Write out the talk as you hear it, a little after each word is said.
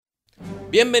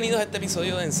Bienvenidos a este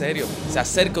episodio de En Serio. Se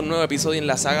acerca un nuevo episodio en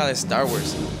la saga de Star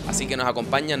Wars, así que nos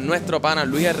acompaña nuestro pana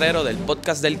Luis Herrero del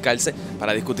podcast del Calce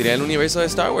para discutir el universo de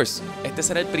Star Wars. Este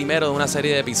será el primero de una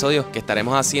serie de episodios que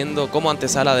estaremos haciendo como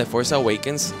antesala de Force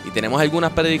Awakens y tenemos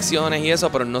algunas predicciones y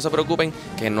eso, pero no se preocupen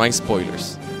que no hay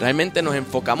spoilers. Realmente nos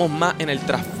enfocamos más en el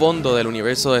trasfondo del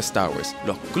universo de Star Wars,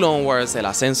 los Clone Wars, el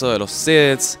ascenso de los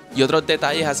Sith y otros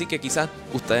detalles así que quizás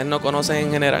ustedes no conocen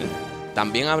en general.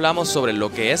 También hablamos sobre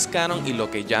lo que es canon y lo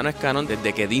que ya no es canon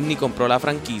desde que Disney compró la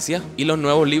franquicia y los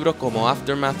nuevos libros como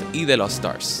Aftermath y The Lost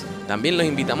Stars. También los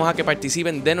invitamos a que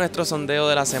participen de nuestro sondeo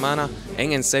de la semana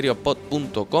en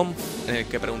enseriopod.com, en el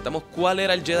que preguntamos cuál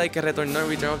era el Jedi que retornó en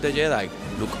Return of the Jedi,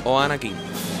 Luke o Anakin.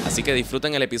 Así que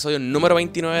disfruten el episodio número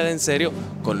 29 de En Serio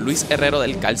con Luis Herrero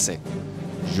del Calce.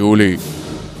 Julie,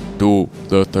 do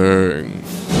the thing.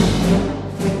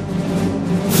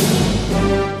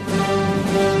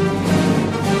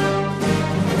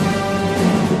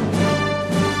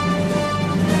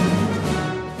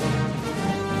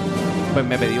 Pues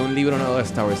me pedí un libro nuevo de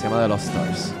Star Wars, se llama The Lost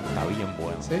Stars. Está bien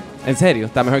bueno. ¿Sí? ¿En serio?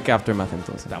 Está mejor que Aftermath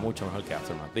entonces. Está mucho mejor que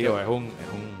Aftermath. Digo, es un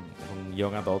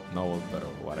young adult novel, pero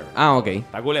whatever. Ah, ok.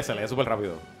 Está cool, se lee súper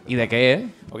rápido. ¿Y de qué es?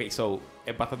 Ok, so,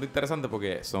 es bastante interesante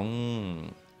porque es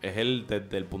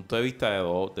desde el punto de vista de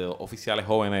dos oficiales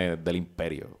jóvenes del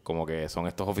Imperio. Como que son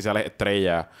estos oficiales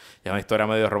estrellas. Es una historia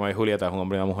medio Romeo y Julieta, es un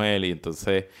hombre y una mujer. Y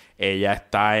entonces ella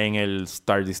está en el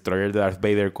Star Destroyer de Darth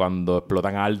Vader cuando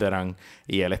explotan a Alderaan.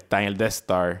 Y él está en el Death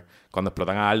Star cuando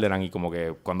explotan a Alderaan. Y como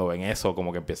que cuando ven eso,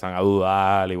 como que empiezan a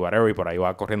dudar y whatever. Y por ahí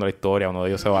va corriendo la historia. Uno de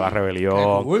ellos se va a la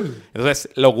rebelión. Cool.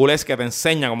 Entonces, lo cool es que te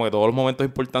enseña como que todos los momentos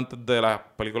importantes de las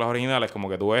películas originales. Como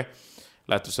que tú ves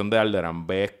la destrucción de Alderaan,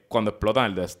 ves cuando explotan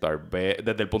el Death Star, ves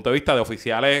desde el punto de vista de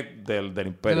oficiales del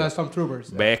Imperio. De los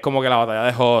Stormtroopers. Ves como que la batalla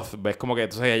de Hoth, ves como que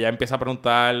entonces ella empieza a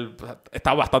preguntar,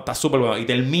 está súper bueno. Y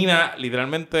termina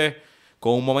literalmente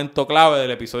con un momento clave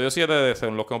del episodio 7,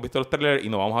 según los que hemos visto en los trailers, y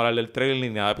no vamos a hablar del trailer ni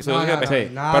nada del episodio 7.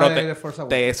 Sí. Nada Pero de Force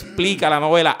te Awakens. explica la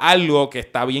novela algo que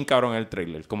está bien cabrón en el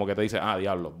trailer. Como que te dice,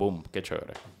 diablo, boom, qué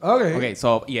chévere. Ok.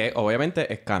 Ok,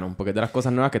 obviamente es canon, porque es de las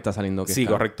cosas nuevas que está saliendo que Sí, es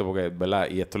canon. correcto, porque, ¿verdad?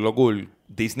 Y esto es lo cool.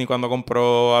 Disney cuando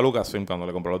compró a Lucasfilm, cuando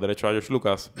le compró los derechos a George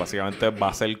Lucas, básicamente va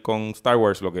a hacer con Star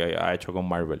Wars lo que ha hecho con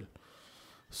Marvel.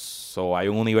 So, hay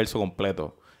un universo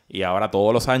completo. Y ahora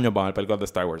todos los años van a haber películas de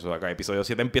Star Wars. O sea, que el episodio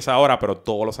 7 empieza ahora, pero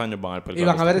todos los años van a haber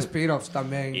películas Y van a de haber Star Wars. spin-offs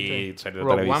también. Y Sí. series de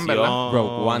Rogue One, televisión. ¿verdad?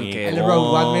 Rogue One, y que- El con-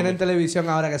 Rogue One viene en televisión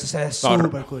ahora, que eso se ve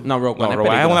súper cool. No, Rogue No, One Rogue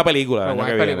One es una película. el Rogue año One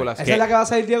que es viene. película, ¿Esa es la que va a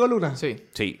salir Diego Luna? Sí.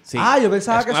 Sí. Sí. Ah, yo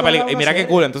pensaba Es que una eso era película. Y una mira qué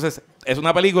serie. cool. Entonces, es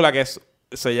una película que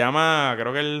se llama...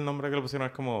 Creo que el nombre que le pusieron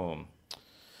es como...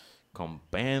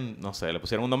 no sé, le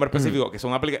pusieron un nombre específico, que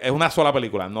es una sola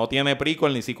película, no tiene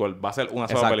prequel ni sequel, va a ser una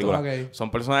sola Exacto. película. Ok.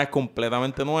 Son personajes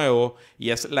completamente nuevos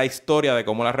y es la historia de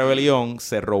cómo la rebelión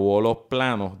se robó los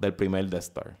planos del primer Death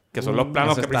Star, que son los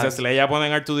planos eso que está- Princess Leia pone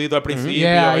en R2-D2 al principio.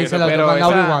 Yeah, ahí y se eso- la- Pero manda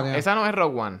Obi-Wan, esa, ya. esa no es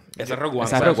Rogue One. Esa es Rogue One,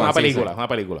 Esa es o sea, Rogue es una One, sí, película, sí. es una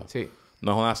película. Sí.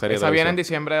 No es una serie Esa de viene en televisión.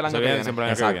 diciembre del año Esa que viene en viene. diciembre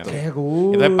del año que Exacto. viene. Qué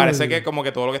cool. Entonces parece que como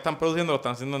que todo lo que están produciendo lo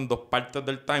están haciendo en dos partes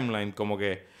del timeline, como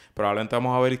que probablemente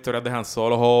vamos a ver historias de Han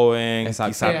Solo joven,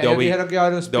 Exacto. quizás Sí, de ellos dijeron que iba a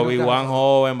haber un de spin-off de Obi-Wan Han Solo.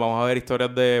 joven, vamos a ver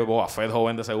historias de Boba Fett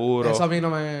joven de seguro. Eso a mí no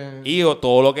me... Y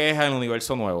todo lo que es el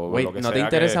universo nuevo. Wait, lo que ¿no te sea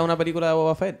interesa que- una película de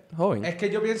Boba Fett, joven? Es que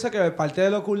yo pienso que parte de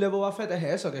lo cool de Boba Fett es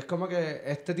eso, que es como que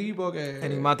este tipo que...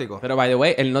 Enigmático. Pero, by the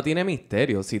way, él no tiene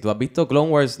misterio. Si tú has visto Clone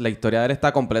Wars, la historia de él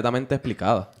está completamente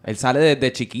explicada. Él sale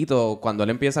desde chiquito, cuando él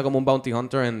empieza como un bounty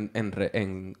hunter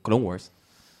en Clone Wars.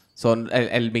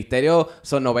 El misterio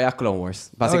son no veas Clone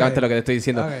Wars. Básicamente Ok. lo que te estoy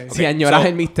diciendo. Ok. Si añoras So-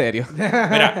 el misterio.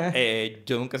 Mira,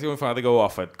 yo nunca he sido muy fanático de Boba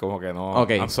Fett, como que no.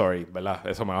 Ok. I'm sorry, ¿verdad?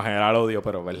 Eso me va a generar odio,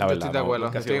 pero es la Yo verdad. estoy de acuerdo,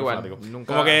 nunca he estoy sido muy igual. fanático.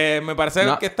 Nunca- Como que me parece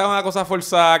No. que estaba una cosa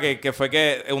forzada, que fue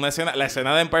que la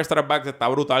escena de Empire Strikes Back está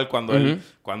brutal cuando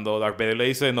cuando Darth Vader le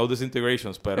dice no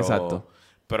disintegrations, pero. Exacto.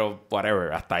 Pero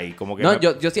whatever, hasta ahí. Como que No, me-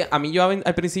 yo sí, a mí yo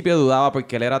al principio dudaba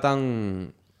porque él era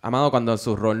tan amado cuando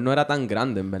su rol no era tan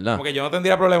grande, en verdad. Como que yo no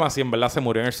tendría problema si en verdad se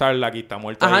murió en el Sarlacc y está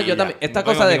muerto. Ajá, ahí y yo ya. también. Esta No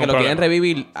tengo cosa de que ningún lo quieren problema.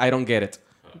 revivir, I don't get it.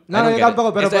 I No, don't yo get tampoco,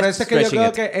 it. pero Eso por eso es que yo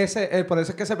stretching creo it. que por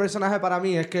eso es que ese personaje para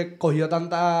mí es que cogió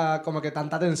tanta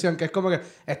atención, que es como que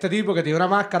este tipo que tiene una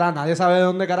máscara, nadie sabe de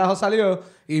dónde carajo salió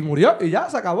y murió y ya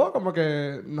se acabó, como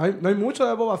que no hay mucho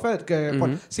de Boba Fett,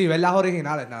 que si ves las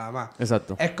originales nada más.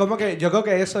 Exacto. Es como que yo creo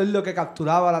que eso es lo que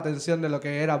capturaba la atención de lo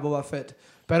que era Boba Fett.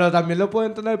 Pero también lo puedo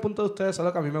entender el punto de ustedes,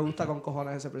 solo que a mí me gusta con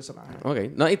cojones ese personaje. Ok.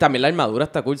 No, y también la armadura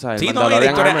está cool, ¿sabes? El Sí, no, y la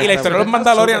Mandalorian historia, armor y la está historia de los cool.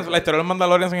 Mandalorians, la historia de los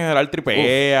Mandalorians en general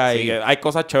tripea Uf, y sí. que hay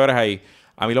cosas chéveres ahí.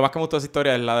 A mí lo más que me gustó de esa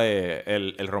historia es la de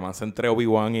el romance entre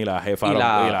Obi-Wan y la jefa. Y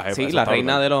la jefa. sí, Eso la está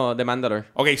reina brutal. de Mandalore.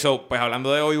 Ok, pues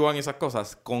hablando de Obi-Wan y esas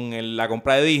cosas, con la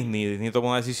compra de Disney tomó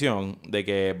una decisión de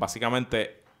que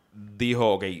básicamente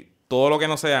dijo, ok, todo lo que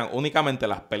no sean únicamente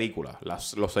las películas,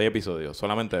 los 6 episodios,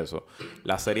 solamente eso.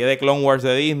 La serie de Clone Wars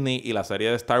de Disney y la serie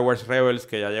de Star Wars Rebels,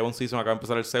 que ya lleva un season, acaba de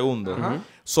empezar el segundo.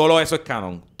 Solo eso es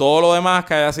canon. Todo lo demás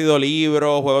que haya sido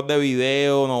libros, juegos de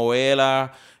video,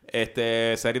 novelas,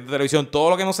 series de televisión, todo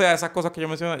lo que no sea esas cosas que yo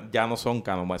mencioné, ya no son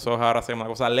canon. Eso ahora se llama una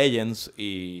cosa Legends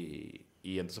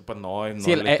y entonces pues no es...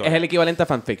 Sí, es el equivalente a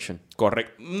fanfiction.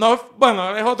 Correcto. No,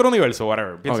 bueno, es otro universo,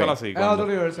 whatever. Piénsalo así. Es otro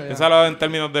universo, ya. Piénsalo en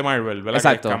términos de Marvel, ¿verdad?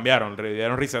 Exacto. Que cambiaron, le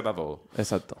dieron reset a todo.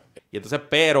 Exacto. Y entonces,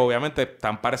 pero obviamente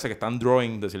parece que están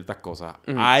drawing de ciertas cosas.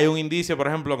 Hay un indicio, por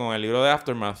ejemplo, con el libro de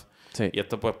Aftermath. Sí. Y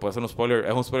esto pues puede ser un spoiler.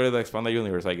 Es un spoiler de Expanded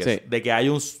Universe, I guess. Sí. De que hay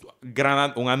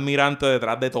un admirante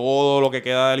detrás de todo lo que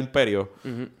queda del Imperio.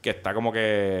 Que está como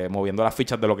que moviendo las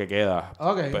fichas de lo que queda.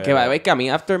 Ok. Pero- Que va a ver que a mí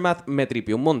Aftermath me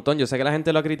tripió un montón. Yo sé que la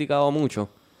gente lo ha criticado mucho.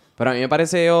 Pero a mí me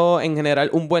pareció en general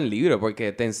un buen libro.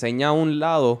 Porque te enseña un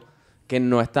lado que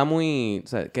no está muy... O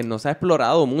sea, que no se ha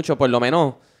explorado mucho. Por lo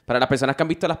menos para las personas que han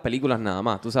visto las películas nada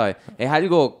más. Tú sabes. Es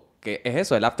algo que es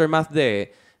eso. El Aftermath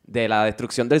de la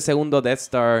destrucción del segundo Death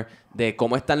Star. De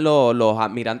cómo están los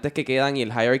admirantes que quedan. Y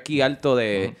el hierarchy alto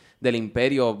del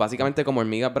Imperio. Básicamente como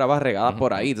hormigas bravas regadas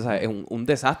por ahí. Tú sabes, es un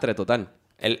desastre total.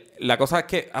 La cosa es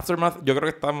que Aftermath yo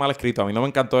creo que está mal escrito. A mí no me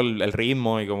encantó el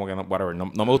ritmo y como que no, whatever, no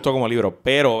me gustó como libro.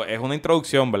 Pero es una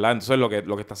introducción, ¿verdad? Entonces lo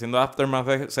que está haciendo Aftermath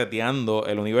es seteando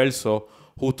el universo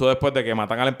justo después de que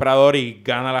matan al emperador y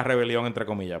gana la rebelión, entre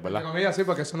comillas, ¿verdad? Entre comillas, sí,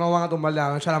 porque eso no van a tumbar de la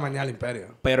noche a la mañana al Imperio.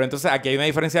 Pero entonces aquí hay una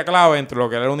diferencia clave entre lo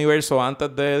que era el universo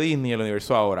antes de Disney y el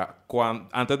universo ahora.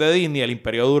 Antes de Disney el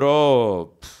imperio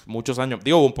duró muchos años.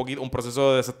 Digo, un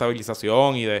proceso de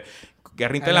desestabilización y de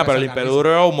guerra interna, pero el imperio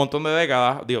duró un montón de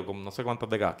décadas. Digo, como no sé cuántas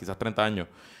décadas, quizás 30 años.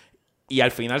 Y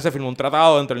al final se firmó un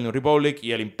tratado entre el New Republic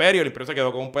y el imperio. El imperio se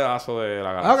quedó con un pedazo de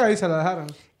la galaxia. Ok, se lo dejaron.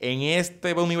 En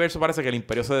este universo parece que el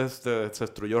imperio se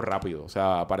destruyó rápido. O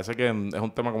sea, parece que es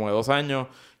un tema como de 2 años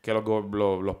que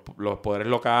los poderes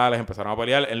locales empezaron a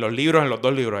pelear. En los libros, en los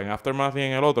 2 libros, en Aftermath y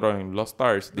en el otro, en Lost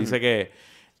Stars, dice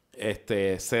que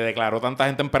se declaró tanta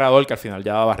gente emperador que al final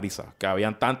ya daba risa. Que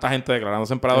habían tanta gente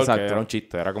declarándose emperador que era un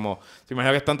chiste. Era como... Se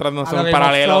imagina que están tratando de hacer un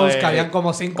paralelo que habían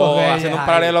como 5 reyes haciendo un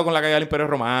paralelo con la caída del Imperio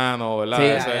Romano, ¿verdad?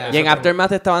 Sí, y en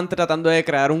Aftermath estaban tratando de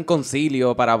crear un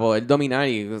concilio para poder dominar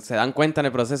y se dan cuenta en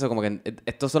el proceso como que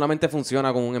esto solamente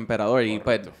funciona con un emperador. Y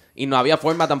pues y no había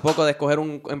forma tampoco de escoger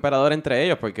un emperador entre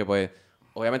ellos porque pues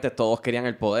obviamente todos querían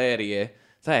el poder y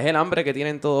o sea, es el hambre que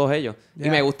tienen todos ellos. Yeah. Y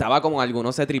me gustaba como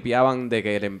algunos se tripeaban de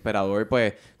que el emperador,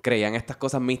 pues, creía en estas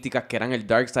cosas místicas que eran el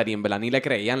Darkseid y en verdad ni le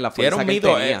creían la Sí, era fuerza un que él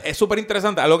mito. tenía. Es súper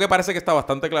interesante. Algo que parece que está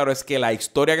bastante claro es que la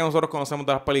historia que nosotros conocemos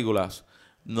de las películas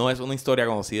no es una historia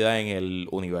conocida en el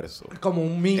universo. Es como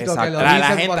un mito Exacto. que lo La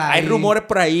dicen gente, por ahí. hay rumores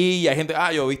por ahí y hay gente,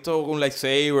 yo he visto un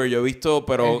lightsaber, yo he visto,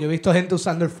 pero... Yo he visto gente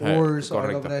usando el Force o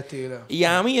algo correcto. por el estilo. Y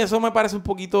a mí eso me parece un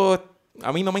poquito...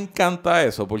 A mí no me encanta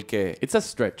eso porque... It's a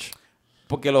stretch.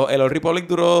 Porque el Old Republic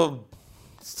duró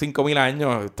 5,000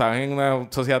 años. Están en una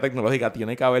sociedad tecnológica.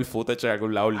 Tiene que haber footage de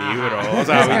algún lado, un libro, o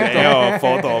sea, video,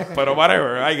 fotos. Pero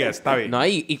whatever, I guess, está bien. No,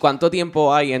 ¿y cuánto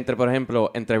tiempo hay entre, por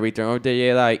ejemplo, entre Return of the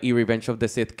Jedi y Revenge of the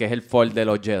Sith, que es el fall de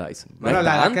los Jedi? Bueno, es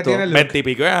la edad que tanto. tiene Luke. 20 y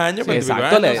pico de años, Sí, 20 y pico de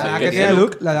exacto, años. La edad Sí, que sí. tiene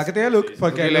Luke, la edad que tiene Luke,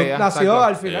 porque Luke y Luke Leia, nació exacto.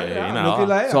 al final. Sí, ya, nada. Luke y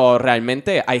Leia. So,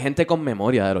 realmente hay gente con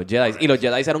memoria de los Jedi. Y los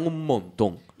Jedi eran un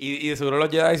montón. Y de seguro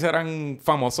los Jedi eran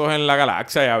famosos en la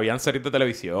galaxia y habían series de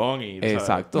televisión. Y, ¿sabes?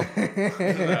 Exacto.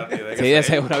 De Sí, de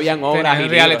seguro habían obras. Tenían y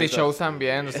reality libros, shows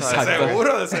también, ¿tú sabes? Exacto.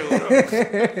 seguro, de seguro.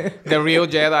 The Real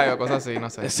Jedi o cosas así,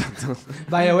 no sé. Exacto.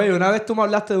 Vaya, güey, una vez tú me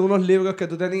hablaste de unos libros que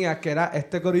tú tenías, que era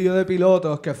este corillo de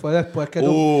pilotos, que fue después que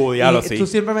tú... Diablo, y sí. tú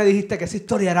siempre me dijiste que esa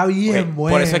historia era bien Ok,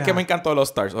 buena. por eso es que me encantó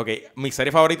Lost Stars. Ok, mi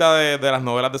serie favorita de las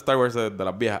novelas de Star Wars, de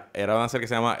las viejas, era una serie que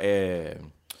se llama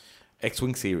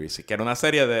X-Wing Series, que era una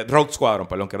serie de Rogue Squadron,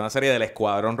 perdón, que era una serie del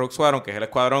escuadrón Rogue Squadron, que es el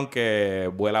escuadrón que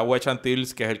vuela Wedge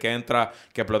Antilles, que es el que entra,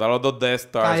 que explota los 2 Death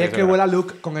Stars. Ahí es que etcétera. vuela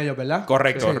Luke con ellos, ¿verdad?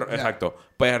 Correcto, Sí, ya. exacto.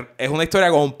 Pues es una historia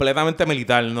completamente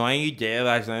militar, no hay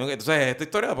Jedi. Entonces, esta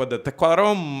historia pues, de este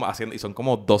escuadrón haciendo, y son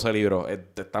como 12 libros.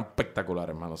 Están espectaculares,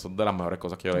 hermano. Son de las mejores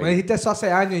cosas que yo Tú he me leído. dijiste eso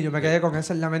hace años y yo me quedé con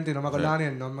eso en la mente y no me acordaba ni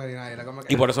el nombre ni nada. Era como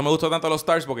que... Y por eso me gustó tanto los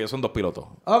Stars, porque ellos son 2 pilotos.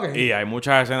 Ok. Y hay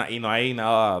muchas escenas, y no hay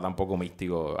nada tampoco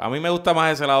místico. A mí me gusta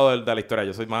más ese lado de la historia.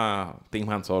 Yo soy más Team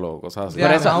Han Solo, cosas así. Ya,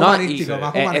 Por eso, más no, humanístico,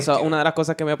 más eso humanístico. es una de las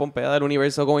cosas que me pompea del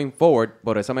universo going forward.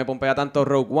 Por eso me pompea tanto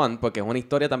Rogue One, porque es una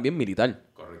historia también militar.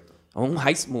 Correcto. Es un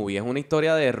heist movie, es una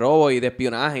historia de robo y de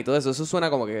espionaje y todo eso. Eso suena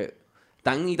como que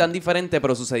tan y tan diferentes,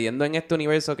 pero sucediendo en este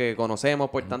universo que conocemos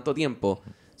por tanto tiempo,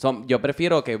 yo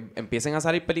prefiero que empiecen a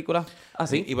salir películas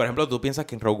así. Y por ejemplo, ¿tú piensas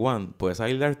que en Rogue One puede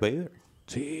salir Darth Vader?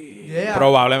 Yeah.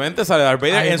 Probablemente sale Darth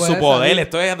Vader Ahí en su puede poder. salir.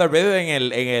 Esto es Darth Vader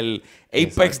en el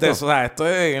apex de eso. O sea, esto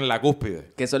es en la cúspide.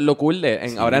 Que eso es lo cool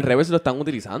ahora en Rebels lo están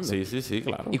utilizando. Sí,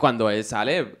 claro. Y cuando él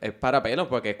sale es para pelo,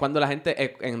 porque es cuando la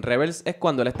gente... En Rebels es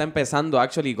cuando él está empezando a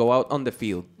actually go out on the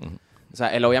field. O sea,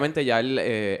 él obviamente ya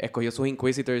escogió sus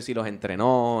Inquisitors y los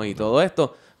entrenó y todo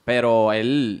esto, pero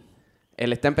él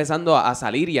está empezando a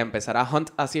salir y a empezar a hunt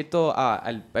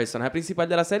al personaje principal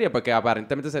de la serie, porque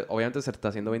aparentemente, obviamente se está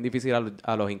haciendo bien difícil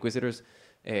a los Inquisitors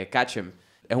catch him.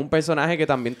 Es un personaje que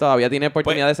también todavía tiene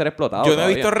oportunidad de ser explotado. Yo no he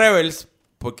todavía. visto Rebels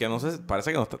porque no sé, parece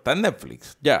que no está en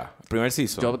Netflix. Ya, el primer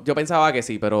season. Yo pensaba que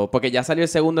sí, pero porque ya salió el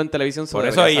segundo en televisión. Por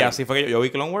eso, y así fue que yo vi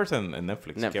Clone Wars en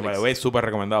Netflix. Que Netflix. by the way, es súper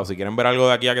recomendado. Si quieren ver algo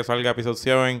de aquí a que salga episodio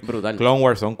 7, Brutal. Clone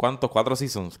Wars, ¿son cuántos? 4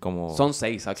 seasons. Son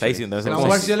 6, actually. 6, debe ser Clone como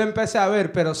Wars seis. yo lo empecé a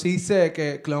ver, pero sí sé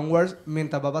que Clone Wars,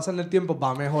 mientras va pasando el tiempo,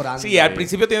 va mejorando. Sí, al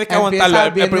principio tienes que Empieza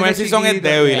aguantarlo. bien El primer desde season es chiquito,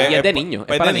 débil. ya. Y es de niño,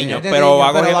 Es es para de niño, niños. Es de pero niño, va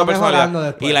pero cogiendo va personalidad. mejorando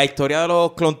después. Y la historia de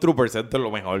los Clone Troopers es de lo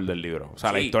mejor del libro. O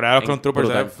sea, la Sí, historia de los es Clone Troopers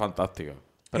brutal. es fantástica.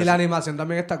 Y la animación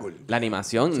también está cool. La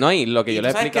animación, no, y lo que Y yo tú le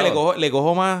he sabes que explicado... le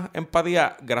cojo más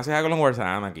empatía gracias a Clone Wars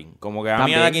a Anakin. Como que a mí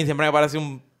También. Anakin siempre me parece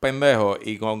un pendejo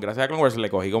y gracias a Clone Wars le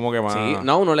cogí como que más... Sí,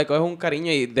 no, uno le coge un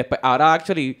cariño y después, ahora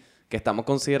actually, que estamos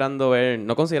considerando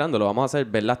no considerándolo, vamos a hacer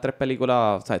ver las 3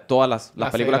 películas, o sea, todas las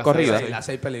Las películas seis, corridas. las Las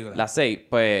 6 películas. Las 6,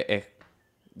 pues,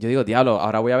 yo digo, diablo,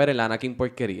 ahora voy a ver el Anakin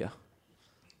porquería.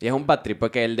 Y es un bad trip,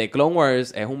 porque el de Clone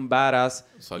Wars es un badass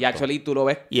Exacto. y actually tú lo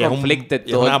ves Y es conflicted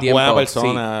y todo es una el tiempo. buena Sí,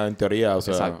 persona, en teoría. O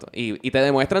sea, exacto. Y te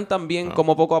demuestran también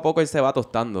cómo poco a poco él se va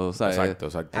tostando, o sea, Exacto.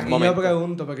 es Aquí momento. yo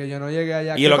pregunto, porque yo no llegué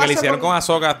allá. Y ¿Qué lo que le pasa hicieron con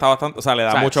Ahsoka está bastante... O sea, le da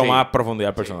O sea, mucho sí. más profundidad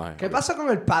al personaje. ¿Qué pasa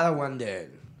con el Padawan de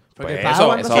él? Porque Pues el eso,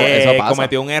 Padawan no eso se- pasa.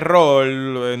 cometió un error,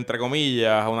 entre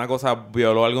comillas, una cosa,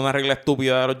 violó alguna regla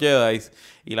estúpida de los Jedi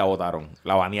y la botaron,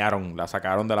 la banearon, la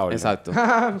sacaron de la orden. Exacto.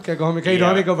 qué cómico, qué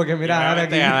irónico, porque mira,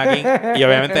 y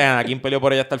obviamente Anakin peleó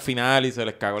por ella hasta el final y se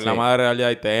les cagó en la Sí. madre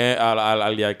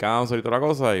al Jedi Council y toda la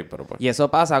cosa, pero pues... Y eso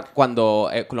pasa cuando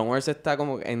Clone Wars está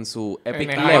como en su epic el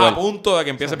Estamos level. a punto de que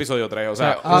empiece episodio 3. O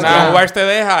sea, o sea, Clone Wars te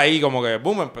deja ahí como que,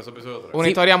 boom, empezó episodio 3. Una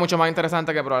historia mucho más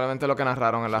interesante que probablemente lo que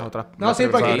narraron en las otras. No, las sí,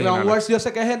 porque películas Clone originales. Wars yo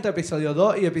sé que es entre episodio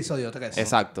 2 y episodio 3.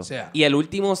 Exacto. O sea, Y el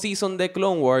último season de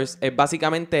Clone Wars es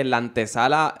básicamente la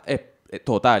antesala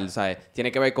total, ¿sabes?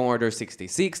 Tiene que ver con Order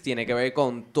 66, tiene que ver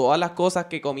con todas las cosas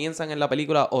que comienzan en la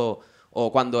película o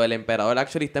cuando el emperador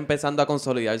actually está empezando a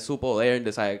consolidar su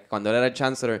poder, ¿sabes? Cuando él era el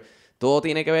Chancellor. Todo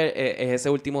tiene que ver, es ese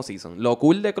último season. Lo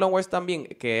cool de Clone Wars también,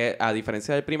 que a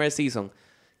diferencia del primer season,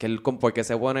 que porque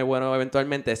se pone bueno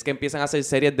eventualmente, es que empiezan a hacer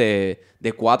series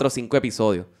de 4 o 5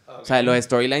 episodios. O sea, los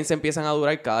storylines empiezan a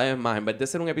durar cada vez más. En vez de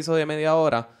ser un episodio de media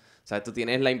hora, o sea, tú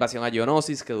tienes la invasión a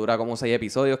Geonosis, que dura como 6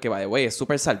 episodios, que, by the way, es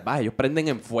súper salvaje. Ellos prenden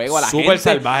en fuego a la gente. Súper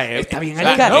salvaje. Está bien O sea,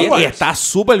 al garete. y está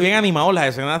súper bien animado. Las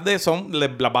escenas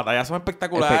las batallas son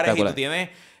espectaculares. Espectacular. Y tú tienes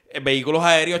vehículos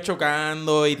aéreos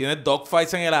chocando y tienes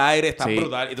dogfights en el aire. Está Sí.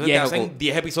 brutal. Entonces Y te es hacen cool.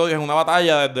 10 episodios en una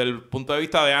batalla desde el punto de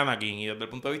vista de Anakin y desde el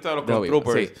punto de vista de los Clone Obvio,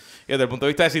 Troopers. sí. Y desde el punto de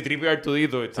vista de C-3PO y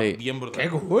R2-D2. Está Sí. bien brutal. qué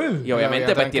cool. Y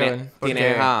obviamente, pues,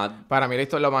 tienes a... Para mí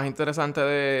lo más interesante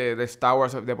de Star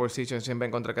Wars de por sí, yo siempre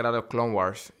encontré que era los Clone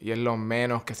Wars. Y es lo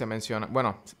menos que se menciona.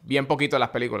 Bueno, bien poquito en las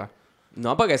películas.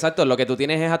 No, porque exacto, lo que tú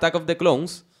tienes es Attack of the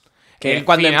Clones. Que El es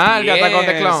cuando final de Attack of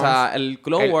the Clones. el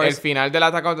Clone El Wars final del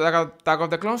Attack of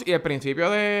the Clones y el principio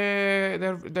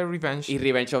de Revenge. y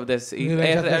Revenge of the Y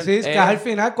que es al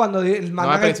final cuando No, mandan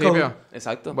al el principio. code.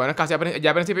 Exacto. Bueno, es casi ya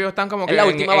al principio están como que... Es la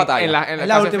última batalla. Es la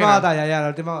casi última final. batalla, ya, la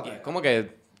última batalla. Es como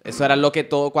que eso era lo que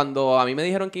todo... Cuando a mí me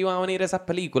dijeron que iban a venir esas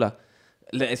películas,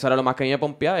 eso era lo más que a mí me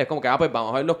pompeaba. Es como que, pues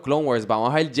vamos a ver los Clone Wars,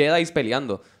 vamos a ver Jedi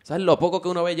peleando. ¿Sabes lo poco que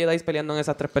uno ve Jedi peleando en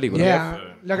esas 3 películas?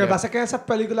 Yeah. Lo que pasa es que en esas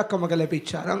películas como que le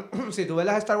picharon. Si tú ves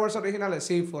las Star Wars originales,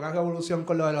 sí, fue una revolución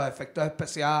con lo de los efectos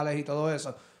especiales y todo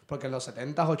eso. Porque en los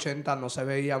 70s, 80s no se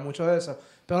veía mucho de eso.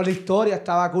 Pero la historia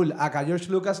estaba cool. Acá George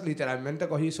Lucas literalmente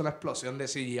hizo una explosión de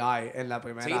CGI en la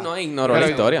primera. Sí, no ignoró la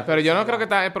historia. Pero yo no creo que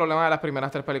el problema de las primeras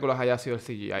 3 películas haya sido el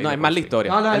CGI. No, de es por más la sí.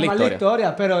 historia. No, es es la más la historia.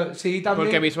 historia, pero sí también.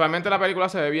 Porque visualmente la película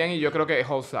se ve bien y yo creo que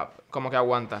holds up. Como que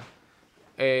aguanta.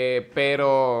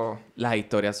 Pero... Las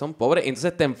historias son pobres.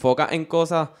 Entonces te enfocas en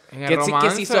cosas En el que sí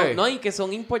romance. son... No, y que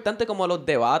son importantes como los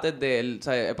debates de él.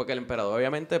 ¿Sabes? Porque el emperador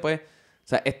obviamente, pues... O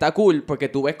sea, está cool porque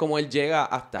tú ves cómo él llega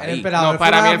hasta El ahí. emperador No,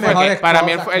 para fue mí, una de las mejores para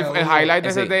mí cosas el que hubo. highlight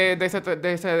Sí.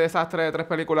 de ese desastre de 3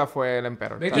 películas fue el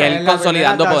Emperor. ¿Viste? Y él En la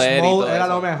consolidando primera, poder y Darth Maul todo era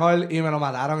eso. lo mejor y me lo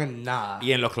mataron en nada.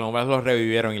 Y en los Clone Wars los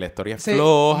revivieron y la historia es Sí,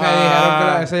 floja. me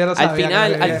dijeron que eso yo lo Al sabía.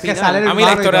 final- que al es que final- sale el A mí la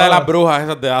hermano y historia de todo. las brujas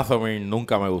esas de Dathomir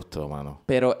nunca me gustó, mano.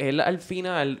 Pero él al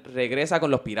final regresa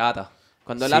con los piratas.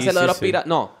 Cuando él Sí, hace lo de sí, los sí. piratas...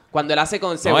 No, cuando él hace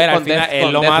con... No, él, al con final, Death- él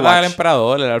con lo Death mata al Watch.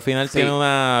 emperador. Él al final Sí. tiene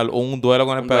un duelo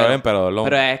con el Un emperador. duelo. El emperador lo...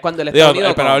 Pero es cuando él está Digo, el unido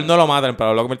emperador con- no lo mata. El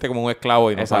emperador lo convierte como un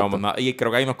esclavo y no Exacto. sabemos nada. Y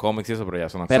creo que hay unos cómics y eso, pero ya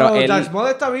son Pero So, él- Darth Maul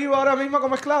está vivo ahora mismo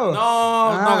como esclavo.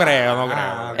 No creo, no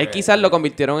Ah, creo. Él quizás lo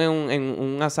convirtieron en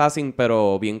un assassin,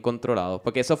 pero bien controlado.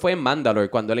 Porque eso fue en Mandalore,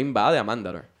 cuando él invade a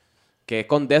Mandalore. Que es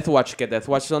con Death Watch, que Death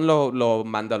Watch son los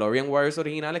Mandalorian Warriors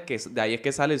originales, que de ahí es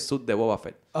que sale el suit de Boba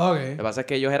Fett. Lo que Ok. pasa es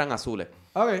que ellos eran azules.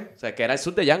 Ok. O sea, que era el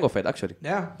suit de Jango Fett, actually.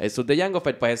 Ya. El suit de Jango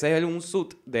Fett, pues ese es un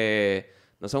suit de...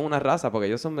 No son una raza, porque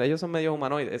ellos son medio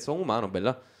humanoides. Son humanos,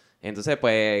 ¿verdad? Entonces,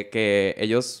 pues, que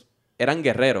ellos eran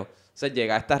guerreros. Entonces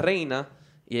llega esta reina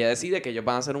y ella decide que ellos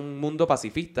van a hacer un mundo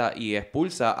pacifista y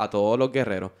expulsa a todos los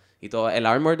guerreros. Y todo el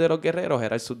armor de los guerreros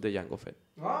era el suit de Jango Fett.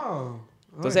 Oh.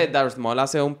 Entonces Darth Maul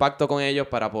hace un pacto con ellos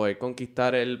para poder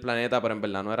conquistar el planeta, pero en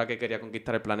verdad no era que quería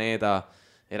conquistar el planeta.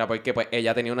 Era porque pues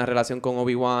ella tenía una relación con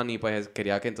Obi-Wan y pues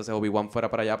quería que entonces Obi-Wan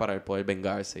fuera para allá para él poder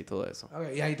vengarse y todo eso.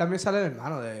 Ok, y ahí también sale el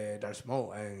hermano de Darth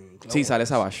Maul en Clone Sí, Wars. sale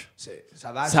Savage. Sí,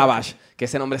 Savage. Savage, que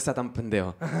ese nombre está tan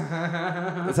pendejo.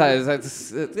 O sea,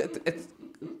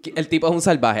 el tipo es un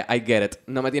salvaje, I get it.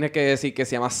 No me tienes que decir que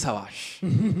se llama Savage.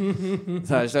 O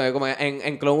sea, eso es como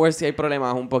en Clone Wars sí hay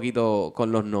problemas un poquito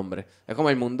con los nombres. Es como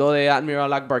el mundo de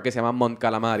Admiral Akbar que se llama Mon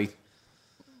Calamari.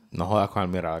 No jodas con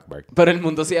Admiral Akbar. Pero el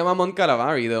mundo se llama Mon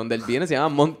Calamari, de donde él viene se llama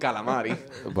Mon Calamari.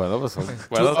 Bueno, pues son...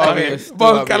 Bueno, obvious, también. too Bon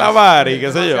obvious. Calamari,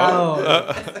 qué sé yo. Demasiado.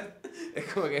 Es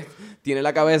como que tiene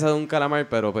la cabeza de un calamar,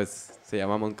 pero pues se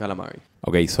llama Mon Calamari.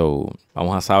 Ok, so,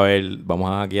 vamos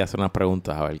aquí a hacer unas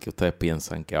preguntas a ver qué ustedes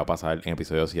piensan que va a pasar en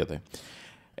episodio 7.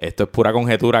 Esto es pura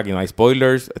conjetura, aquí no hay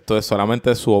spoilers, esto es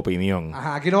solamente su opinión.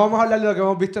 Ajá, aquí no vamos a hablar de lo que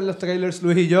hemos visto en los trailers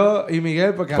Luis y yo y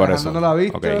Miguel, porque Por Alejandro eso. no lo ha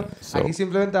visto. Ok, so- Aquí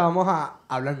simplemente vamos a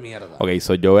hablar mierda. Ok,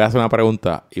 so yo voy a hacer una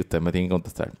pregunta y ustedes me tienen que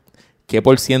contestar. ¿Qué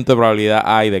por ciento de probabilidad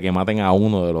hay de que maten a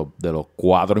uno de los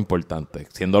 4 importantes?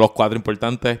 Siendo los 4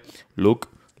 importantes Luke,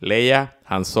 Leia,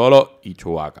 Han Solo y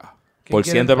Chewbacca. Por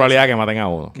quiere ciento de probabilidad que maten a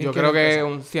uno. ¿Quién Yo quiere creo que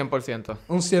empezar? un 100%.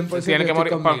 Un 100% Tiene que estoy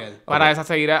morir con pa- Miguel. para Ok. esa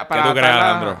seguir. ¿Qué Para tú crees,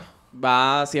 atarla- Alejandro?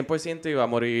 Va 100% y va a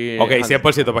morir. Ok,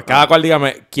 100%. Pues cada cual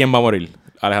dígame quién va a morir.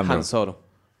 Alejandro. Han Solo.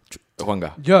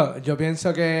 Juanga. Yo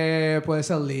pienso que puede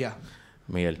ser Lía.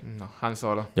 Miguel. No, Han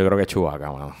Solo. Yo creo que es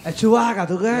Chewbacca, mano. Es Chewbacca,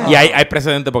 ¿tú crees? Y hay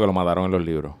precedentes porque lo mataron en los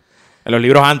libros. En los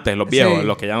libros antes, los viejos, Sí. en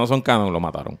los que ya no son canon, lo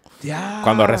mataron. Ya.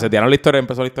 Cuando resetearon la historia,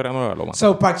 empezó la historia nueva, lo mataron.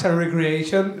 So, Parks and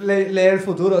Recreation lee el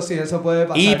futuro, sí, eso puede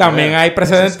pasar. Y también hay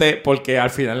precedentes porque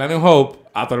al final de New Hope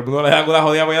a todo el mundo le dan una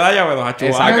jodida medalla, menos a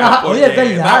Chewbacca. Exacto. Oye, es porque-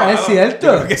 verdad, es no, cierto.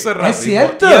 yo creo que eso es Es racismo.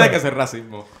 cierto. Tiene que ser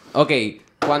racismo. Ok,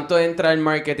 ¿cuánto entra el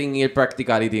marketing y el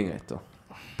practicality en esto?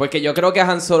 Porque yo creo que a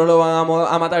Han Solo lo van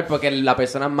a matar porque la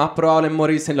persona más probable en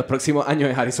morirse en los próximos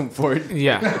años es Harrison Ford.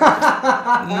 Ya.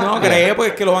 No creo,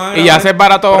 porque es que lo van a Y ya se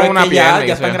barato Pero es una que pierna. ya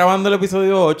y están eso. grabando el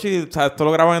episodio 8 y o sea, esto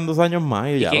lo graban en 2 años más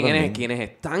y ¿Y ya. quiénes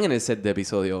están en el set de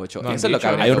episodio 8? No han Eso es lo que dicho.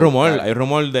 habría Hay un que rumor, buscar. hay un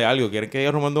rumor de algo. ¿Quieren que haya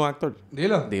un rumor de un actor?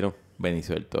 Dilo. Dilo.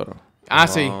 Benicio del Toro. Ah,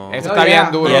 sí. No. Eso No, está ya,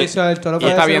 bien duro. Benicio del Toro Y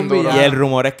puede está ser bien un duro. villano. Y el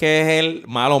rumor es que es el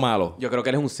malo. Yo creo que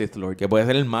él es un Sith Lord. Que puede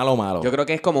ser el malo. Yo creo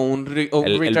que es como un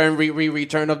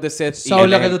return of the Sith. So, y él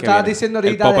lo es que el tú estabas viene. diciendo El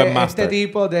ahorita Puppet de Master. este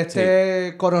tipo, de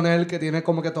este coronel que tiene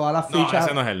como que todas las No, fichas.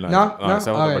 ese no es él, no es No, él. No, ese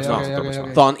es otro Ok, personaje, ok, otro ok, personaje.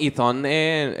 ok.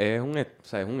 Thawne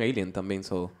es un alien también.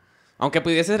 So. Aunque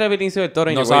pudiese ser Benicio del Toro.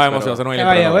 No anyways, sabemos si va pero- a ser un Que alien,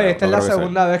 vaya, pero güey, no esta es la creo que sea.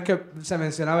 segunda vez que se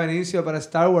menciona a Benicio para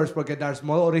Star Wars porque Darth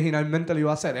Maul originalmente lo iba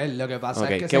a hacer él. Lo que pasa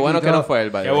Ok, es que qué bueno quitó, que no fue él,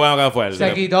 by the Qué way. bueno que no fue él.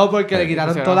 Se quitó porque le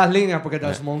quitaron pusieron- todas las líneas porque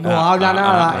Darth Maul no habla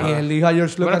nada y él dijo a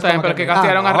George Lucas Bueno, está bien, como pero que "Mira,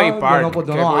 castigaron a no, Ray yo Park. no, pues,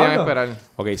 yo ¿Qué no podían hablo". esperar?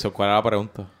 Ok, so, ¿cuál era la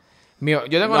pregunta? Mío,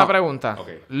 yo tengo No. una pregunta. Ok.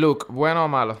 Luke, ¿bueno o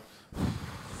malo?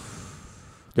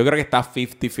 Yo creo que está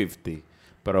 50-50,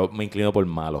 pero me inclino por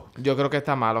malo. Yo creo que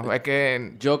está malo. Es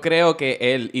que... Yo creo que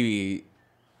él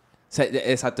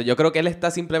exacto, yo creo que él está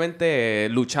simplemente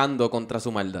luchando contra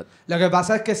su maldad. Lo que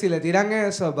pasa es que si le tiran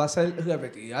eso, va a ser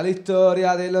repetida la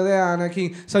historia de lo de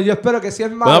Anakin. So, yo espero que si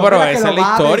es malo. Bueno, pero espera que esa es lo la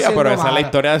maten historia, siendo pero esa es la malo.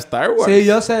 historia de Star Wars. Sí,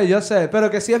 yo sé. Pero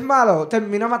que si es malo,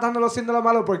 termina matándolo siendo lo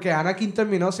malo porque Anakin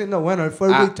terminó siendo bueno. Él fue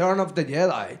el Ah. Return of the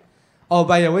Jedi. Oh,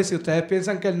 by the way, si ustedes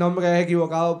piensan que el nombre es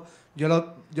equivocado, yo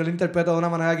lo yo lo interpreto de una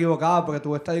manera equivocada porque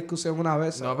tuve esta discusión una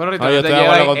vez. No, pero No, yo Return of estoy the de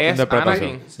acuerdo con Jedi tu es interpretación.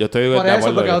 Anakin. Yo estoy Por de eso,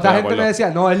 acuerdo. porque yo otra estoy de gente me acuerdo. decía,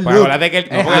 no, es Pues Luke. acuérdate que el,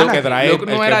 Es no, porque el que Anakin. trae... Luke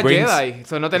no el que era brings- Jedi,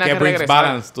 so no tenía el que que brings regresar.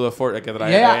 balance to the Force, el que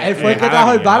trae... Yeah, él fue el que es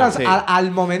trajo el Anakin, balance sí. al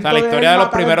O momento sea, la historia de los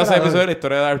matar al primeros 6 emperador. episodios es la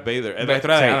historia de Darth Vader. Es la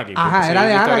historia de Sí. Anakin. Ajá, Sí, era de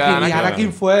la historia de Anakin y Anakin.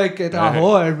 Anakin fue el que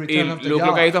trabajó el Y Return of the Luke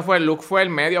lo que Jedi. hizo fue, Luke fue el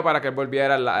medio para que él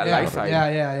volviera al light side.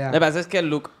 Yeah. Lo que pasa es que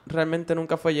Luke realmente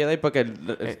nunca fue Jedi porque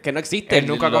que no existe. él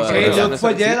nunca lo de consiguió. los Sí, Jedi Luke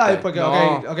fue no existe. Jedi porque, No.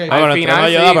 ok. Ah, Al bueno, final entrenó a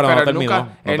sí, Yoda, pero no pero él terminó. nunca,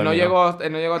 No él no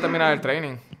terminó. llegó a terminar el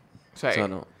training. O sea, Eso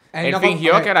no. él no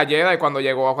fingió ok. que era Jedi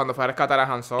cuando fue a rescatar a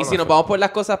Han Solo. Y si nos vamos por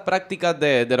las cosas prácticas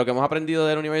de lo que hemos aprendido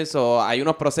del universo, hay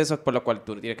unos procesos por los cuales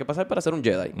tú tienes que pasar para ser un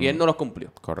Jedi. Y él no los cumplió.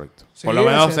 Correcto. Sí, Por lo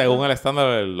menos es cierto. según el estándar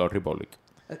de los Republic.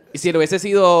 Y si lo hubiese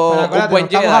sido Pero un acuérdate, buen no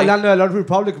estamos Jedi... hablando de Lord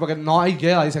Republic porque no hay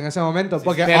Jedi en ese momento.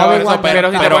 Porque pero Obi-Wan- eso, pero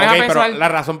si te Pero, pones a ok, pensar- pero la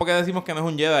razón por qué decimos que no es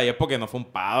un Jedi es porque no fue un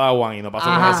Padawan y no pasó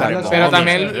Ajá, por esa ceremonia. Pero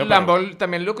Sí,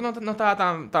 también Luke no estaba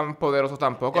tan poderoso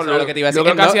tampoco. Eso es lo que te iba a decir. Luke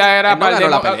lo que Él no- hacía era él no ganó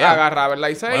la pelea. agarrar el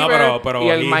lightsaber Bueno, pero y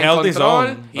el he mind held his control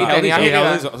own. y tenía He held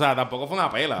agilidad. his own. O sea, tampoco fue una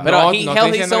pela. Pero No, he no held estoy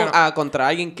his diciendo own que no. contra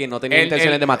alguien que no tenía Él-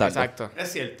 intenciones de matarlo. Exacto.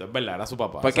 Es cierto, es verdad, era su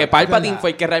papá. Porque exacto. Palpatine fue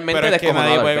el que realmente Pero es que descojonó a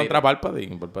nadie Darth puede Vader. contra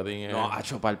Palpatine. Palpatine es... No,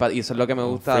 hacho, Palpatine. Y eso es lo que me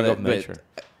gusta freak de... of nature.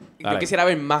 Yo Dale. quisiera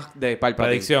ver más de Palpatine.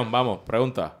 Predicción, vamos,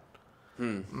 pregunta.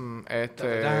 Damn.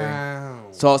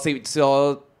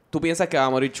 ¿Tú piensas que va a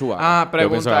morir Chewbacca? Ah, Yo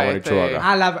pienso que va a pregunta. morir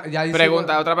Chewbacca. Ya hicimos-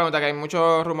 Otra pregunta, que hay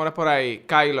muchos rumores por ahí.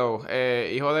 Kylo,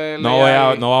 hijo de No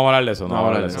Leia y- vamos a hablar de eso. No No, vamos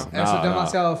a hablar de no. eso. Eso es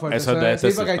demasiado fuerte. Eso es de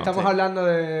este sí, porque ahí sistema, estamos sí. hablando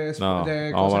de No,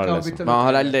 de vamos a cosas que hablar de hemos eso. visto. en Vamos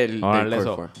a los hablar del Vamos a hablar de Core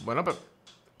eso. 4. Bueno, pero...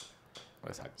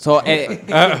 Exacto. So, Ok,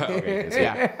 sí.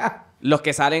 los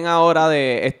que salen ahora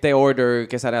de este order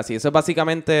que sale así, ¿eso es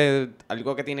básicamente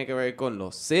algo que tiene que ver con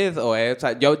los Sith? O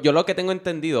sea, yo lo que tengo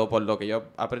entendido, por lo que yo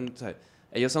aprendí, o sea,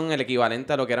 ellos son el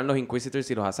equivalente a lo que eran los Inquisitors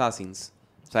y los Assassins.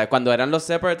 O sea, cuando eran los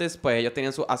Separatists, pues ellos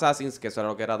tenían sus Assassins, que eso era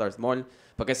lo que era Darth Maul.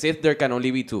 Porque Sith, there can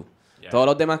only be two. Yeah. Todos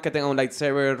los demás que tengan un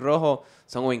lightsaber rojo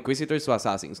son o Inquisitors o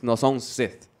Assassins, no son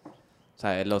Sith. O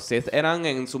sea, los Sith eran,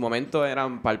 en su momento,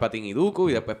 eran Palpatine y Dooku,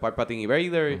 y después Palpatine y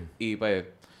Vader, y pues, Y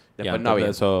después antes no había.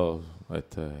 de eso,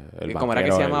 el ¿Cómo era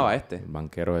que se banquero, llamaba el- este? El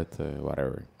banquero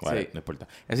whatever. Sí. Vale, no importa.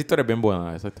 Esa historia es bien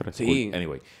buena, esa historia es Sí. cool.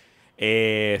 Anyway.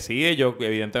 Sí, ellos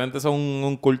evidentemente son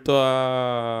un culto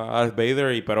a Darth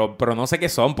Vader, pero no sé qué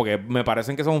son, porque me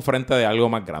parecen que son un frente de algo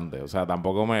más grande. O sea,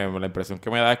 tampoco la impresión que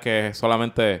me da es que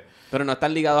solamente... Pero no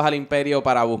están ligados al imperio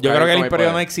para buscar... Yo creo que el como imperio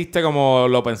no poder. existe como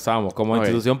lo pensamos. Como Ok.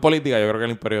 institución política, yo creo que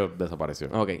el imperio desapareció.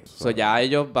 Ok, so ya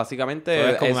ellos básicamente... Eso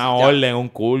es como una ya- orden, un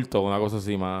culto, una cosa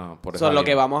así más por so, esa lo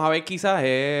que línea. vamos a ver quizás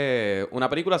es una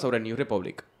película sobre New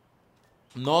Republic.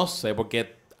 No sé,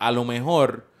 porque a lo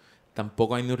mejor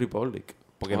tampoco hay New Republic.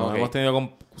 Porque no Ok. hemos tenido...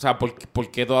 O sea,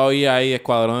 ¿por qué todavía hay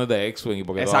escuadrones de X-Wing? Y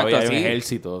porque Exacto, todavía hay un sí.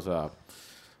 ejército. O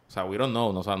sea, we don't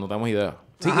know. No, o sea, no tenemos idea.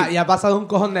 Ajá, y ha pasado un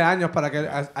cojón de años para que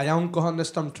haya un cojón de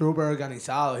Stormtroopers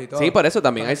organizados y todo. Sí, por eso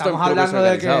también hay Estamos Stormtroopers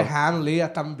hablando de que organizados. Han, Lee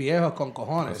están viejos con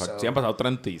cojones. O sea, so. sí han pasado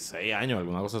 36 años,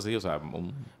 alguna cosa así. O sea,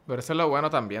 Pero eso es lo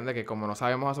bueno también, de que como no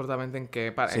sabemos absolutamente en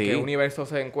Sí. qué universo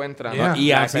se encuentran. Yeah. y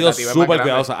la ha sido expectativa es más súper grande.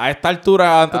 cuidadosa. A esta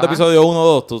altura, antes de Ajá. episodio 1 o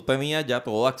 2, tú tenías ya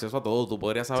todo acceso a todo. Tú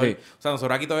podrías saber. Sí. O sea,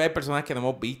 nosotros aquí todavía hay personas que no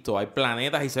hemos visto. Hay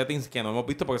planetas y settings que no hemos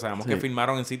visto porque sabemos Sí. que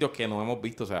filmaron en sitios que no hemos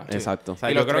visto. O sea, Exacto. O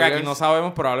sea, Y yo los creo que aquí trailers- no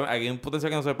sabemos, probablemente aquí hay un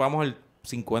potencial que no sepamos el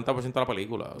 50% de la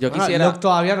película. Yo Bueno, quisiera... Luke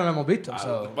todavía no lo hemos visto.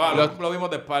 so. Bueno, lo vimos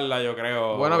de espalda, yo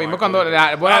creo. Bueno, vimos Aquí. cuando... no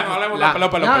hablemos No,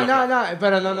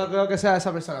 pero no creo que sea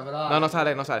esa persona. Pero, No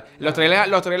sale. Los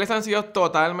trailers han sido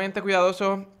totalmente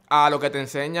cuidadosos a lo que te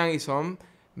enseñan y son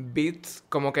beats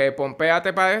como que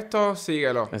pompéate para esto,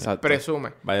 síguelo. Exacto.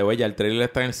 Presume. By the way, ya el trailer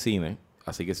está en el cine.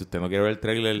 Así que si usted no quiere ver el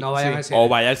trailer, No vayan Sí. al cine. o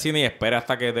vaya al cine y espera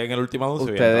hasta que den el último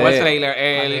anuncio. Ustedes- ¿Cuál trailer?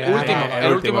 El Vale, último. vale,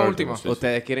 El último. último. Sí, sí.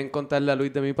 ¿Ustedes quieren contarle a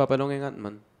Luis de mi papelón en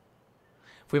Ant-Man?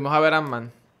 Fuimos a ver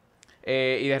Ant-Man.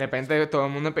 Y de repente todo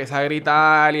el mundo empieza a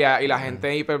gritar y la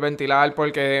gente hiperventilar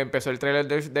porque empezó el trailer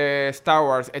de Star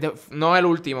Wars. No el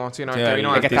último, sino el que vino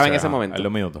el que antes. estaba en ese momento. En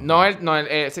los minutos.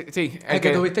 Sí, el que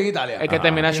tuviste en Italia. El que Ajá.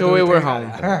 termina El que Show We tuviste Were en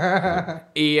Home. Italia.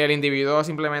 Y el individuo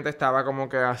simplemente estaba como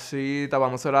que así,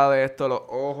 tapándose la de esto, los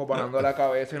ojos, bajando la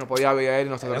cabeza y no podía ver. Y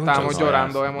nosotros Es un estábamos show.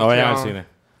 llorando de emoción. No vayan al cine.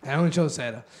 Es un show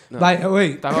cero. No. Vaya,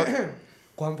 güey. Estamos-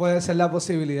 ¿Cuál puede ser la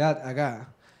posibilidad acá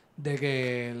de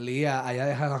que Lía haya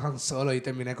dejado a Han Solo y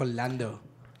termine con Lando?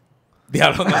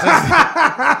 Diablo, no sé si...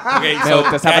 Ok, so, gusta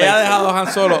que esa haya pregunta. dejado a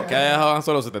Han Solo, que haya dejado a Han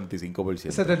Solo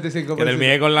 75%. 75%. Que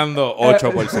termine con Lando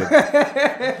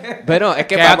 8%. Pero es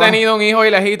que Que ha vamos- tenido un hijo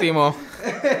ilegítimo.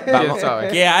 ¿Quién sabe?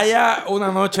 Que haya una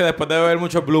noche después de beber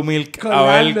mucho Blue Milk, Con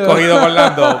haber Lando. cogido con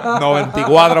Lando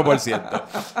 94%.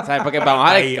 ¿Sabes? Porque vamos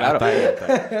a ver, Ahí, claro. hasta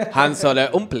ahí. Han Solo es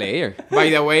un player. By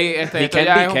the way, He esto can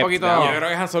ya be es un kept poquito... down. Yo creo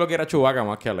que Han Solo quiere a Chewbacca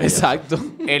más que a Leia. Exacto.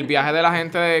 El viaje de la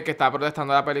gente que está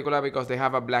protestando la película because they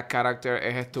have a black character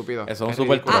es estúpido. Eso es un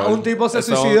ridículo. super Ah, troll. un tipo se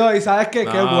Eso- suicidó y ¿sabes qué?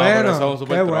 No, Qué pero bueno. Eso es un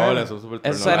super qué troll, bueno. eso es un super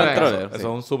troll. Eso no, era no, troll, eso sí. es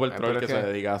un super troll Pero que es se que-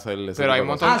 dedica a hacer ese pero tipo hay de un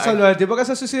cosas. montón- Ah, solo el tipo que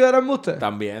se suicidó era embuste.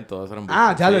 También, todos eran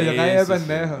Ah, ya lo, yo Sí, caí de sí,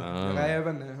 pendejo. sí. Yo caí de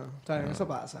pendejo. Está bien, eso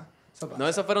pasa. Eso pasa. No,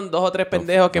 esos fueron 2 o 3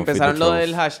 pendejos que no fit empezaron the lo trolls.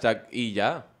 del hashtag y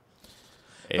ya.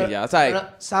 Pero- Ya, ¿sabes? pero,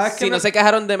 ¿sabes Si qué no me- se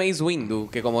quejaron de Mace Windu,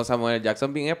 que como Samuel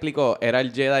Jackson bien explicó, era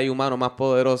el Jedi humano más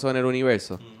poderoso en el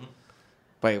universo.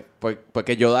 Pues,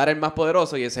 porque Yoda era el más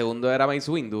poderoso y el segundo era Mace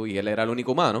Windu y él era el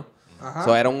único humano. Ajá.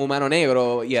 So, era un humano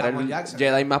negro y era Samuel el Jackson.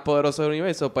 Jedi más poderoso del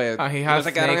universo. Pues And he no has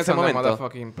se quedaron en snakes ese on the momento.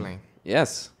 motherfucking plane.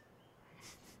 Yes.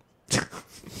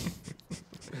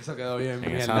 Eso quedó bien,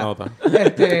 En esa mierda. nota.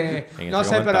 En No ese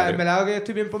sé, pero comentario. en verdad lo que yo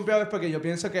estoy bien pompeado es porque yo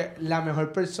pienso que la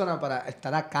mejor persona para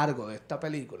estar a cargo de esta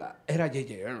película era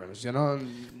J.J. Abrams. Yo no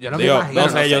me Digo, imagino. no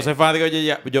sé, yo soy fanático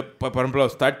de yo, pues, por ejemplo,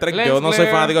 Star Trek, Lens yo no soy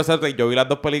flare. fanático de Star Trek, yo vi las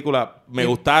 2 películas, me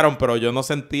gustaron, pero yo no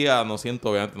siento,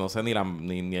 obviamente, no sé ni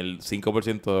el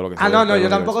 5% de lo que Ah, se no, ve no, del yo universo.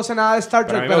 tampoco sé nada de Star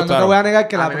Pero a Trek, mí me pero no te gustaron. voy a negar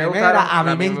que A la mí me primera gustaron,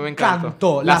 a mí me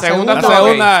encantó. La segunda no. La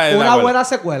segunda es Fue de una acuerdo. buena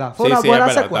secuela. Fue Sí, una sí, buena es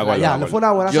verdad, secuela. de acuerdo, Ya, de acuerdo. fue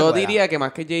una buena Yo secuela. diría que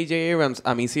más que J.J. Abrams,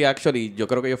 a mí sí, actually, yo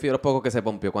creo que yo fui de los pocos que se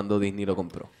pompió cuando Disney lo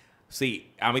compró.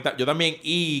 Sí, a mí yo también,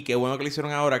 y qué bueno que lo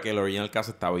hicieron ahora que el original cast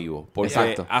está vivo. Porque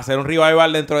Exacto. hacer un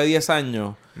revival dentro de 10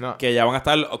 años, No. que ya van a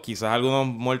estar, o quizás algunos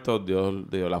muertos, Dios,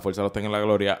 la fuerza los tenga en la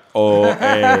gloria, o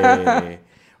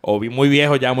muy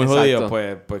viejos ya, muy Exacto.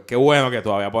 jodidos, pues qué bueno que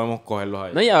todavía podemos cogerlos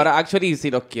ahí. No, y ahora, actually,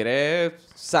 si los quieres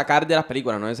sacar de las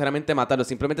películas, no necesariamente matarlos,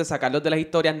 simplemente sacarlos de las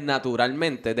historias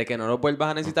naturalmente, de que no los vuelvas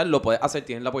a necesitar, lo puedes hacer,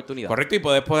 tienes la oportunidad. Correcto, y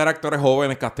puedes poner actores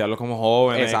jóvenes, castearlos como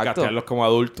jóvenes, Exacto. castearlos como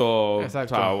adultos,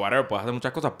 Exacto. o sea, whatever, puedes hacer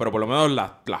muchas cosas, pero por lo menos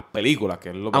las películas, que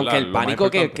es lo Aunque el lo más pánico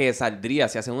importante. que saldría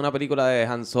si hacen una película de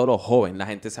Han Solo joven, la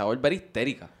gente se va a volver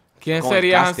histérica. ¿Quién Con el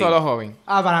sería Han casting. Solo joven?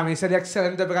 Ah, para mí sería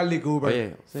excelente Bradley Cooper.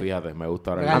 Oye, sí. Fíjate, me gusta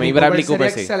ahora. A mí Bradley sería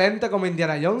Cooper sí. excelente como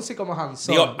Indiana Jones y como Han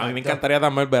Solo. Digo, a mí me encantaría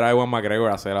también ver a Ewan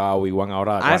McGregor hacer a Obi-Wan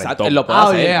ahora de exacto, cuarentón. él lo puede Ah,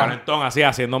 hacer. yeah. Cuarentón, así,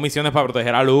 haciendo misiones para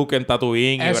proteger a Luke en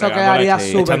Tatooine. y Eso bregándole- quedaría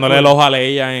sí. súper Echándole cool. el ojo a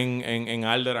Leia en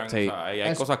Alderaan. Sí. O sea, ahí hay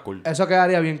Eso- cosas cool. Eso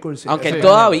quedaría bien cool. sí. Aunque Eso él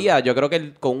quedaría todavía, yo creo que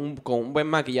él, con un buen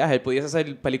maquillaje, él pudiese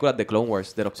hacer películas de Clone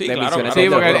Wars, de los Sí, de claro, misiones claro.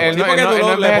 Sí, porque de los él Sí, no- porque él no- tú él no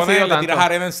le envejeció pones, le tiras tanto.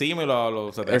 arena encima y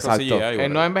se te hace Exacto. CGI, Él no ha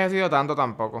whatever. envejecido tanto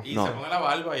tampoco. Y No. se pone la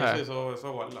barba y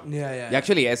eso guarda. Yeah, yeah. Y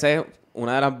actually, esa es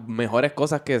una de las mejores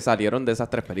cosas que salieron de esas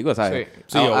 3 películas, ¿sabes? Sí.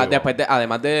 Sí, obvio.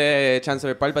 Además de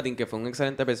Chancellor Palpatine, que fue un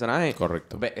excelente personaje.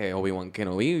 Correcto. Obi-Wan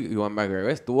Kenobi, Ewan McGregor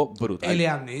estuvo brutal. Y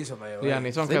Liam Neeson, me llevó. Liam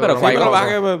Neeson Sí, quedó pero loco. Sí, pero Qui-Gon- baja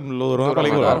que pues, lo duró una Duró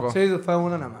película. poco. Sí, fue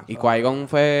una nada más. Y Qui-Gon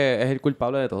es el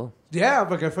culpable de todo. Yeah,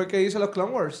 porque fue el que hizo los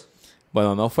Clone Wars.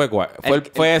 Bueno, no fue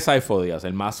fue Saifo Díaz,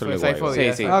 el master Fue de Saifo Qui-Gon. Sí,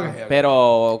 Díaz. sí. Ok, ok.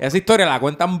 Pero Esa historia la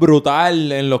cuentan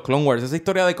brutal en los Clone Wars. Esa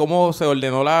historia de cómo se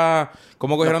ordenó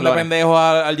cómo cogieron de clones. pendejos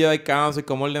al Jedi Council,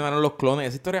 cómo ordenaron los clones.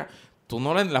 Esa historia,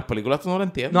 en las películas tú no la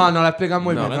entiendes. No, no la explican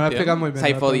muy No bien. lo No la explican entiendo. muy bien.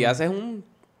 Saifo Díaz es un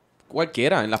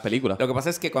cualquiera en las películas. Lo que pasa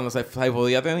es que cuando Saifo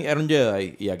Díaz era un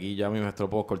Jedi, y aquí ya mi maestro lo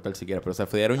puedo cortar si quieres, pero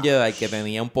Saifo Díaz era un Jedi que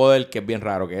tenía un poder que es bien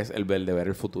raro, que es el de ver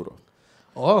el futuro.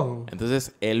 Oh.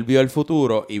 Entonces, él vio el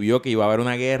futuro y vio que iba a haber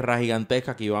una guerra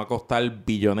gigantesca que iba a costar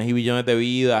billones y billones de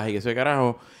vidas y que ese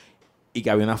carajo. Y que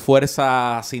había una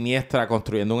fuerza siniestra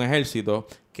construyendo un ejército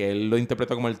que él lo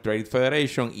interpretó como el Trade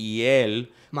Federation y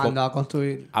él Mandado a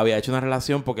construir. había hecho una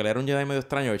relación, porque él era un Jedi medio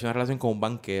extraño, había hecho una relación con un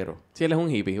banquero. Sí, él es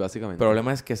un hippie, básicamente. El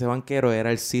problema es que ese banquero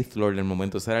era el Sith Lord del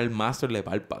momento, ese era el Master de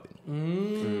Palpatine.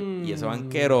 Y ese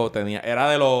banquero era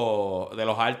de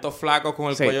los altos flacos con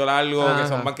el Sí. cuello largo, que Ajá.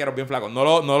 son banqueros bien flacos. No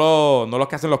los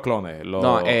que hacen los clones.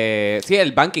 No, sí,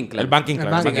 el Banking Clan. el Banking Clan.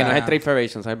 El Banking Porque no es el Clan. Trade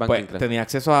Federation, es el Banking Pues Clan. tenía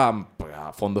acceso a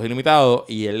fondos ilimitados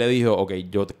y él le dijo, ok,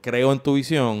 yo creo en tu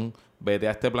visión, vete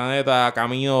a este planeta,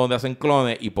 camino donde hacen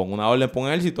clones y pon una orden, pon un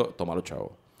ejército, toma los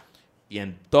chavos. Y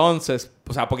entonces,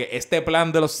 o sea, porque este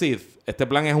plan de los Sith, este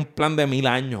plan es un plan de 1000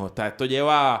 años. O sea, esto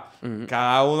lleva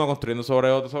cada uno construyendo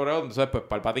sobre otro. Entonces, pues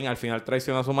Palpatine al final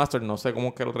traiciona a su Master. No sé cómo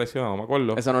es que lo traiciona, no me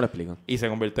acuerdo. Eso no lo explico. Y se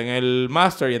convierte en el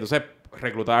Master y entonces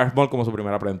recluta a Darth Maul como su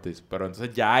primer aprendiz. Pero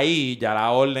entonces ya ahí, ya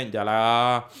la orden, ya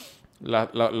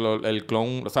el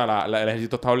clon, o sea, el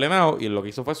ejército está ordenado y lo que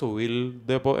hizo fue subir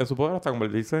en su poder hasta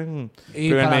convertirse en Y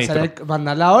primer para ministro.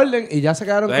 mandar la orden y ya se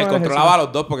quedaron Entonces él con el controlaba a ejército.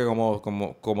 los dos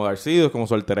porque como Darth Sidious, como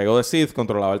su alter ego de Sith,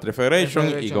 controlaba el Trade Federation y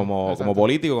Federation, como exacto.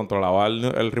 político controlaba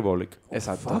el Republic.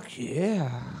 Exacto. Fuck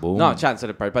yeah. Boom. No,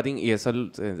 Chancellor Palpatine, y eso,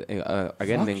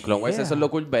 again, Fuck en Clone Wars, yeah. eso es lo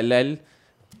cool, verle a él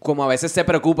como a veces se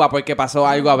preocupa porque pasó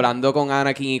algo hablando con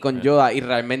Anakin y con Yoda y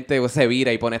realmente se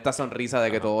vira y pone esta sonrisa de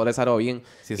que todo le salió bien.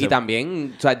 Sí, y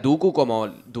también, o sea,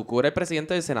 Dooku era el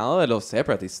presidente del Senado de los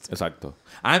Separatists. Exacto.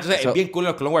 Entonces es bien cool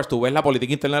los Clone Wars. Tú ves la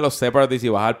política interna de los Separatists y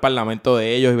vas al parlamento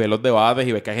de ellos y ves los debates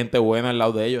y ves que hay gente buena al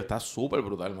lado de ellos. Está súper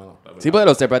brutal, mano. Sí, porque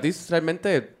los Separatists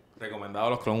realmente... Recomendado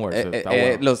los Clone Wars. Está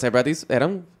bueno. Los Separatists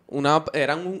eran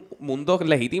un mundo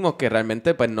legítimo que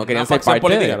realmente pues no querían ser facción parte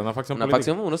política, de... era una facción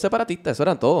política. unos separatistas, eso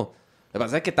eran todo. Lo que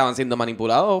pasa es que estaban siendo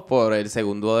manipulados por el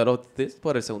segundo de los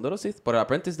Sith, por el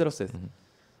apprentice de los Sith.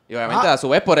 Y obviamente a su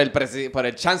vez por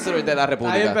el Chancellor de la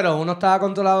República. Está bien, pero uno estaba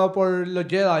controlado por los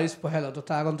Jedi, pues el otro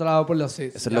estaba controlado por los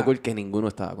Sith. Eso es lo cool, que ninguno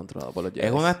estaba controlado por los Jedi.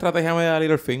 Es una estrategia media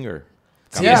Littlefinger.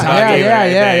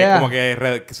 Yeah. Como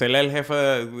que ser el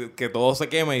jefe que todo se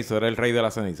queme y ser el rey de la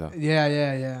ceniza.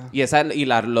 Yeah. Y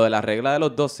lo de la regla de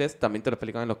los 2 Sith también te lo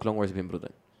explican en los Clone Wars bien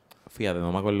brutal. Fíjate,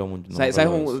 no me acuerdo mucho. O sea, ese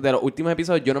es de los últimos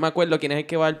episodios. Yo no me acuerdo quién es el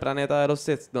que va al planeta de los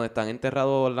Sith, donde están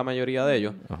enterrados la mayoría de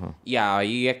ellos. Ajá. Y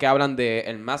ahí es que hablan de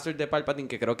el Master de Palpatine,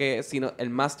 que creo que el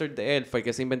Master de él fue el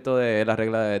que se inventó de la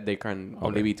regla de They Can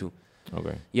Only Be Two.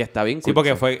 Okay. Y está bien Sí, cool. porque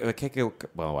es que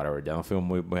bueno, whatever, ya no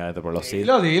fuimos muy adentro, pero los Sith.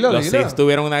 Dilo. Los Sith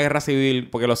tuvieron una guerra civil,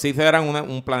 porque los Sith eran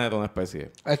un planeta, una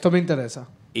especie. Esto me interesa.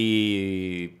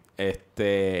 Y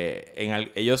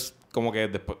ellos como que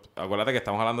después, acuérdate que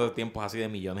estamos hablando de tiempos así de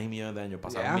millones y millones de años,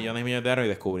 pasaron millones y millones de años y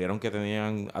descubrieron que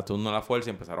tenían atún a la fuerza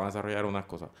y empezaron a desarrollar unas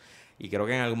cosas. Y creo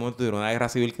que en algún momento duró una guerra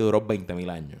civil que duró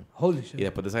 20.000 años. Holy shit. Y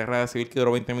después de esa guerra civil que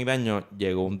duró 20.000 años,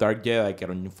 llegó un Dark Jedi, que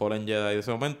era un Fallen Jedi de ese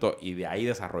momento, y de ahí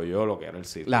desarrolló lo que era el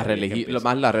Sith. La religión.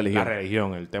 La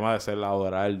religión, el tema de ser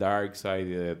adorar el Dark Side, y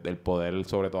del poder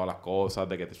sobre todas las cosas,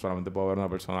 de que solamente puede haber una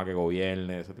persona que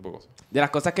gobierne, ese tipo de cosas. De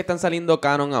las cosas que están saliendo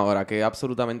canon ahora, que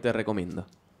absolutamente recomiendo.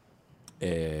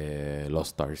 Los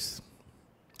Stars.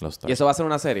 ¿Y eso va a ser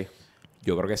una serie?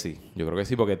 Yo creo que sí,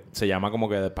 porque se llama como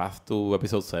que The Path to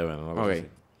Episode 7, ¿no? Ok.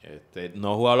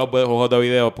 No he jugado los juegos de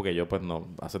video porque yo pues no,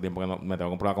 hace tiempo que no me tengo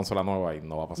que comprar una consola nueva y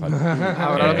no va a pasar.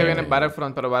 Ahora lo que viene es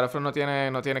Battlefront, pero Battlefront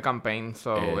no tiene campaign,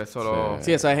 so eso lo...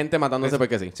 Sí, eso es gente matándose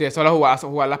porque sí. Sí, eso lo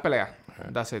jugar las peleas.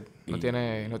 That's it. No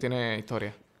tiene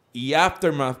historia. Y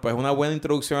Aftermath, pues es una buena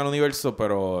introducción al universo,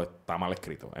 pero está mal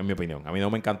escrito, en mi opinión. A mí no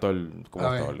me encantó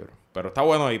cómo está el libro. Pero está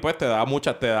bueno y pues te da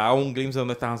un glimpse de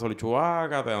dónde está Han Solo y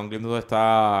Chewbacca, te da un glimpse de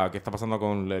qué está pasando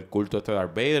con el culto de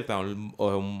Darth Vader, te da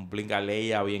un blink a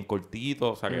Leia bien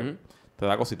cortito, o sea que te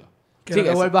da cositas. Quiero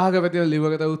que vuelvas a repetir el libro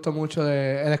que te gustó mucho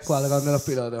de El Escuadrón de los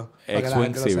Pilotos.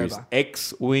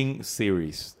 X-Wing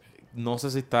Series. No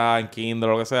sé si está en Kindle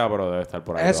o lo que sea, pero debe estar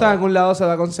por ahí. Eso en algún lado se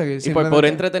va a conseguir. Y por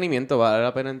entretenimiento vale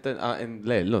la pena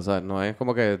leerlo. O sea, no es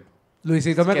como que...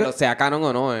 Luisito que no sea canon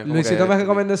o no. Luisito me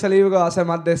recomendó ese libro hace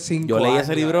más de 5 años. Yo leí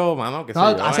ese libro, mano. No,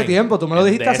 hace tiempo. Tú me lo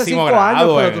dijiste hace 5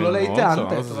 años, pero tú lo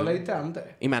leíste antes.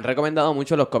 Y me han recomendado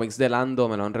mucho los cómics de Lando.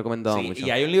 Me lo han recomendado mucho.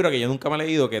 Y hay un libro que yo nunca me he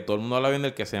leído, que todo el mundo habla bien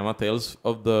del, que se llama Tales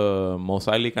of the Mos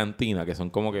Eisley Cantina, que son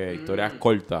como que historias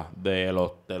cortas de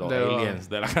los aliens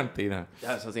de la cantina.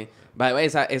 Ya, eso sí.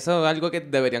 Eso es algo que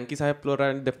deberían quizás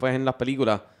explorar después en las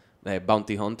películas.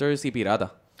 Bounty Hunters y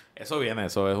Piratas. Eso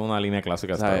es una línea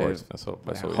clásica de Star Wars.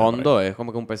 Hondo es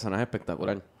como que un personaje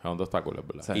espectacular. Hondo está cool, es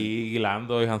verdad. Sí. Y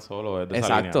Lando y Han Solo es de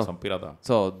esa línea, son piratas.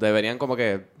 Deberían como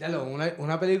que...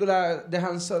 Una película de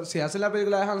Han Solo, si hacen la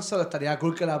película de Han Solo, estaría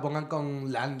cool que la pongan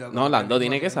con Lando. No, Lando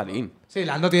tiene que salir. Sí,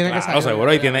 Lando tiene que salir. No,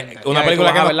 seguro. Y tiene una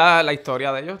película que... ver la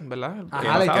historia de ellos, ¿verdad?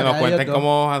 Que nos cuenten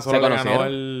cómo Han Solo le ganó conocieron.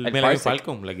 el El Millennium Parsec.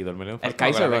 Falcon. Le quitó el Millennium Falcon. El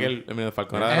Kaiser Run. El Millennium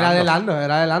Falcon Era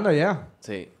de Lando, ya.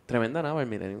 Sí. Tremenda nave el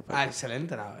Millennium Falcon.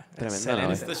 Excelente nave. Tremenda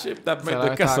nave. It's the ship that made Esa-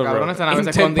 the castle cabrón, run. esa nave se In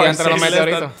 10 escondía entre los parsecs,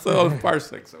 meteoritos. less than 12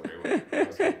 parsecs.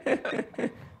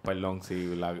 Perdón,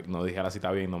 si no dije la cita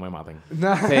bien, no me maten.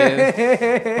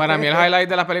 Para mí el highlight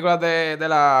de las películas de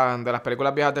las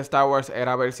películas viejas de Star Wars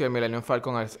era ver si el Millennium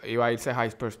Falcon iba a irse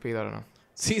Hyperspeed o no.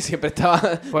 Sí, siempre estaba...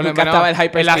 Por lo nunca menos estaba el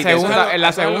hyperspeed. en la segunda- Eso es en la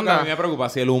lo que segunda- a mí me preocupa.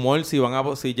 Si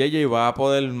si JJ va a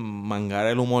poder mangar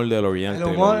el humor del original El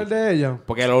humor trilogy. de ellos.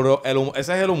 Porque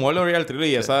ese es el humor del original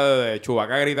trilogy. Esa de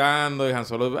Chewbacca gritando y Han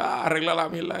Solo, arregla la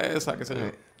mierda esa, qué sé yo.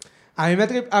 A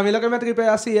mí lo que me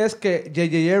tripea así es que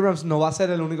J.J. Abrams no va a ser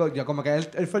el único. Yo como que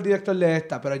él fue el director de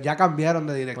esta, pero ya cambiaron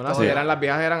de director. Bueno, si eran las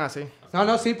viejas eran así.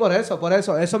 No, sí, por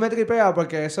eso. Eso me tripea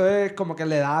porque eso es como que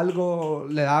le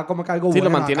da como que algo Sí, lo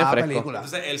bueno mantiene a cada fresco. película.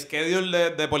 Entonces, el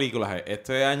schedule de películas es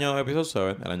este año Episode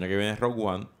 7, el año que viene es Rogue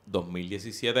One,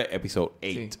 2017 Episode 8.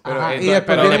 Sí. Ajá, Pero, y después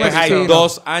Pero viene después hay sí,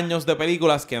 2 años de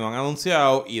películas que no han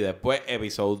anunciado y después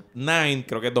Episode 9,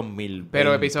 creo que es 2020.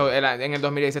 pero en el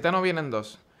 2017 no vienen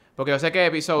dos. Porque yo sé que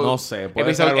No sé,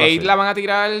 puede ser Episode algo 8 así. la van a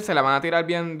tirar, se la van a tirar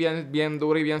bien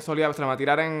dura y bien sólida, se la van a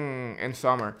tirar en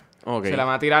Summer. Ok. Se la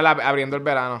van a tirar abriendo el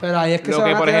verano. Pero ahí es que Lo se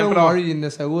van que, a por tirar ejemplo, un Origin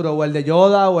de seguro. O el de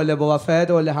Yoda, o el de Boba Fett,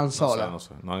 o el de Han No Solo. sé, no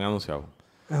sé. No han anunciado.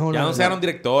 Es uno Ya de anunciaron esos.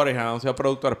 directores, ya anunciaron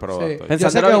productores, pero... Sí. estoy- Yo sé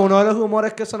Pensándolo que bien. uno de los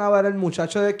rumores que sonaba era el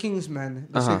muchacho de Kingsman,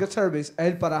 de Ajá. Secret Service,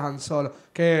 él para Han Solo.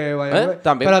 Que vaya,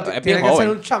 También, pero es bien tiene que joven.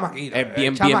 ser un chamaquito. Es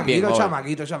bien chamaquito, joven.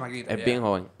 chamaquito. Es yeah. bien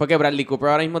joven. Porque Bradley Cooper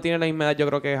ahora mismo tiene la misma edad, yo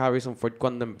creo que Harrison Ford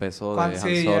cuando empezó de Han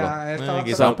Sí, Solo. ya, él estaba-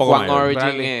 quizás So, un poco Juan mayor. Origin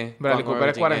Bradley Juan Cooper es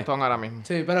Origin cuarentón ahora mismo.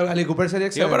 Sí, pero Bradley Cooper sería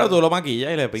Tío, excelente. pero tú lo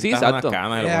maquillas y le pintas unas exacto.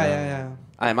 canas. y lo Ya, pones- ya.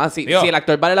 Además, si Digo, el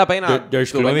actor vale la pena...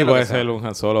 George tú Clooney vendes lo puede que sea. ser un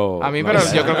Han Solo. A mí, no pero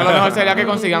sé. yo creo que lo mejor sería que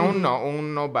consigan un no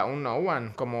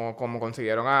one, como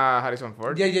consiguieron a Harrison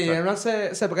Ford. J.J. Abrams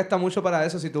se presta mucho para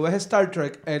eso. Si tú ves Star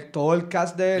Trek, todo el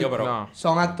cast de él Yo, pero- No.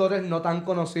 son actores no tan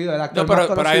conocidos. El actor No, pero más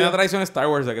hay conocido... una tradición en Star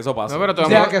Wars de que eso pasa. No, pero todo O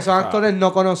el sea, mundo- que son o sea, actores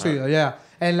no conocidos, ya.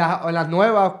 En las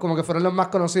nuevas, como que fueron los más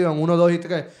conocidos, en 1, 2 y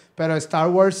 3. Pero Star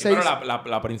Wars Sí, 6... pero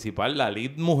la principal, la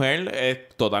lead mujer, es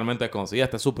totalmente desconocida.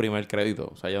 Este es su primer crédito.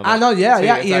 O sea, yo Ah, no, ya, Sí,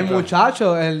 ya. Y el exacto.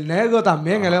 muchacho, el negro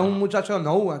también. Él es un muchacho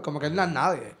no one, como que él no es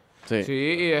nadie. Sí. Sí,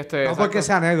 y No porque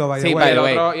sea negro, by the Sí, way.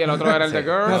 by the way. y el otro era el de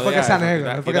Girl. No es porque sea negro,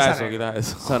 no es porque sea Quita eso, negro. quita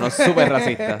eso. Sonó súper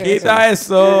racista. Quita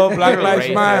eso, Black Lives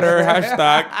Racist. Matter,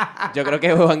 hashtag. Yo creo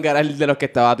que Juan Gara es de los que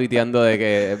estaba tuiteando de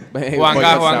que...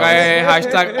 Juanga es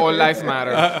hashtag All Lives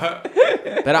Matter.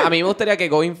 Pero a mí me gustaría que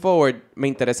going forward me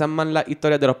interesan más las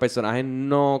historias de los personajes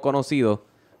no conocidos,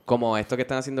 como esto que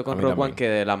están haciendo A con mí Rogue One,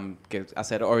 también. que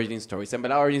hacer origin stories. En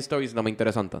verdad, origin stories no me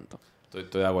interesan tanto.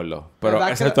 Estoy de acuerdo. Pero ¿Verdad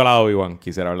que excepto la de Obi-Wan.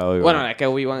 Quisiera hablar de Obi-Wan. Bueno, es que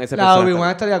Obi-Wan ese La personaje... Obi-Wan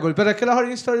estaría cool. Pero es que los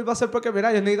Origin Stories va a ser porque,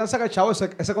 mira, ellos necesitan sacar chavo.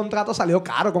 Ese contrato salió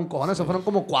caro con cojones. Eso fueron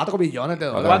como 4 billones de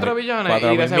dólares. 4 billones. 4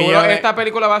 Y de mil seguro millones. esta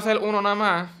película va a ser uno nada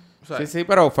más. O sea, Sí, sí,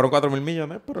 pero fueron 4,000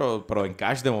 millones, pero en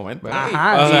cash de momento.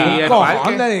 Ajá, O sea, sí, y el cojón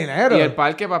parque. de dinero. Y el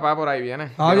parque, papá, por ahí viene.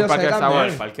 Ah, Viene yo un parque sé de Star también.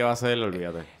 Wars. el parque va a ser,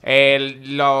 olvídate.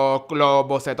 Los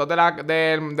bocetos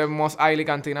de Mos Eisley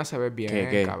Cantina se ve bien,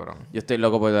 ¿Qué? cabrón. Yo estoy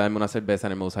loco por darme una cerveza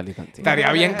en el Moussa Cantina.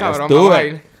 Estaría bien, cabrón. Let's do Vamos a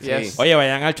it. ir. Sí. Yes. Oye,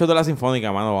 vayan al show de la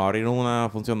Sinfónica, mano. Va a abrir una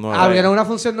función nueva. Abrieron una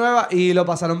función nueva y lo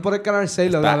pasaron por el canal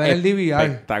 6. Lo Está grabé en el DVR.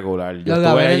 espectacular. Lo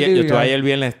grabé en el Yo DVR. estuve ayer el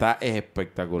viernes, está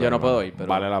espectacular. Yo no mano. puedo ir, pero-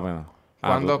 Vale la pena.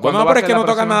 ¿Cuándo- Bueno, cuándo va a pero es ser que la no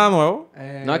tocan próxima? nada nuevo.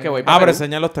 No, es que voy Ah, para pero Perú.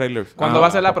 enseñan los trailers. ¿Cuándo Ah, va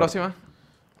a ser la ah, próxima?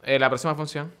 La próxima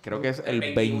función. Creo que es el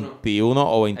 21.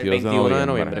 21 o 22 El 21 de De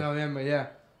noviembre. noviembre,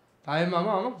 ya. Está bien,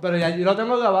 vamos. Pero ya yo lo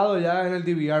tengo grabado ya en el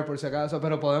DVR, por si acaso.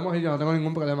 Pero podemos ir, yo no tengo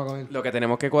ningún problema con él. Lo que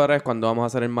tenemos que cuadrar es cuando vamos a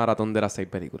hacer el maratón de las 6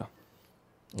 películas.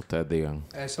 Ustedes digan.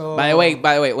 Eso... By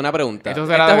the way, una pregunta. Esto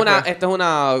será después. Esto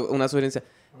es una sugerencia.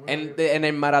 En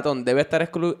el maratón debe estar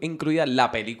incluida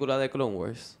la película de Clone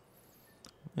Wars.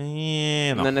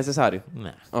 No. No es necesario.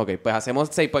 Nah. Ok, pues hacemos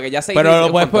 6, porque ya 6... Pero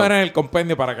lo puedes poner en el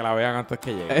compendio para que la vean antes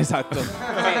que llegue. Exacto. Sí,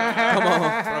 como...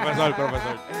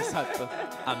 Profesor. Exacto.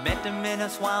 I met him in a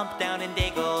swamp down in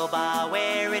Dagobah,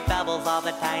 where it bubbles all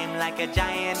the time like a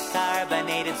giant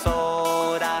carbonated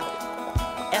soda.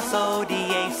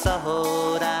 S-O-D-A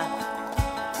soda.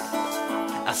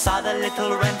 I saw the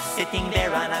little runt sitting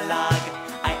there on a log.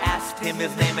 I asked him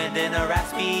his name and in a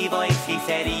raspy voice he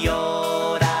said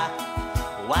Yoda.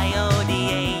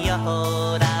 Y-O-D-A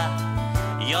Yoda.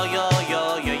 Yo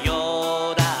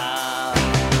Yoda.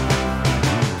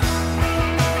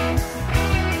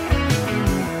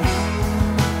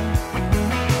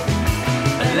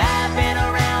 Well, I've been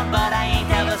around, but I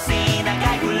ain't ever seen a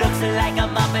guy who looks like a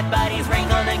Muppet, but he's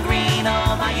wrinkled and green.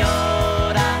 Oh, my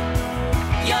Yoda.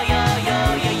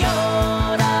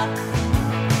 Yoda.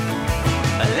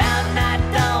 Well, I'm not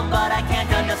dumb, but I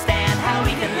can't understand how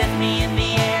he can lift me in the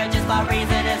air just by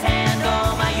raising his hand.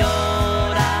 Oh, my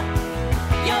Yoda.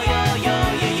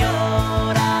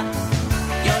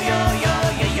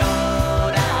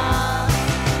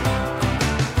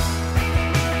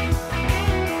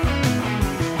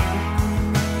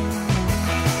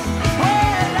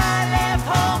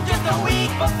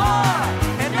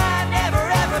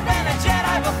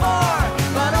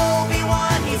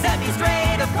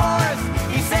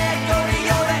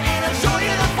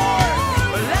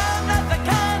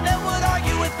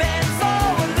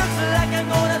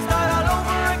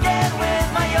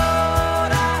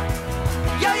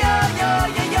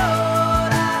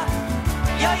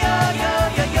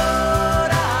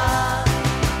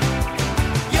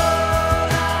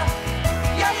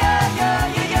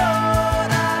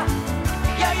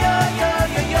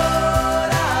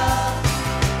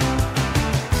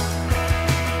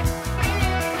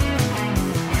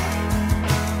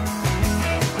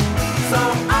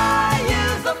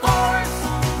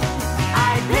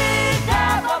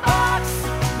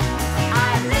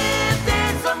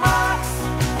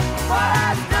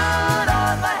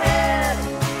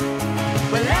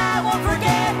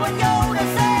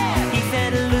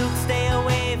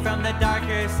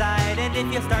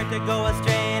 if you start to go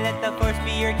astray, let the force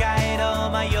be your guide, oh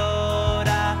my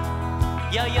Yoda.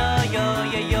 Yo, yo, yo,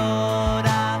 yo,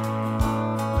 Yoda.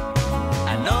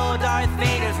 I know Darth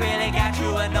Vader's really got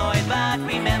you annoyed, but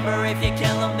remember if you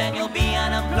kill him, then you'll be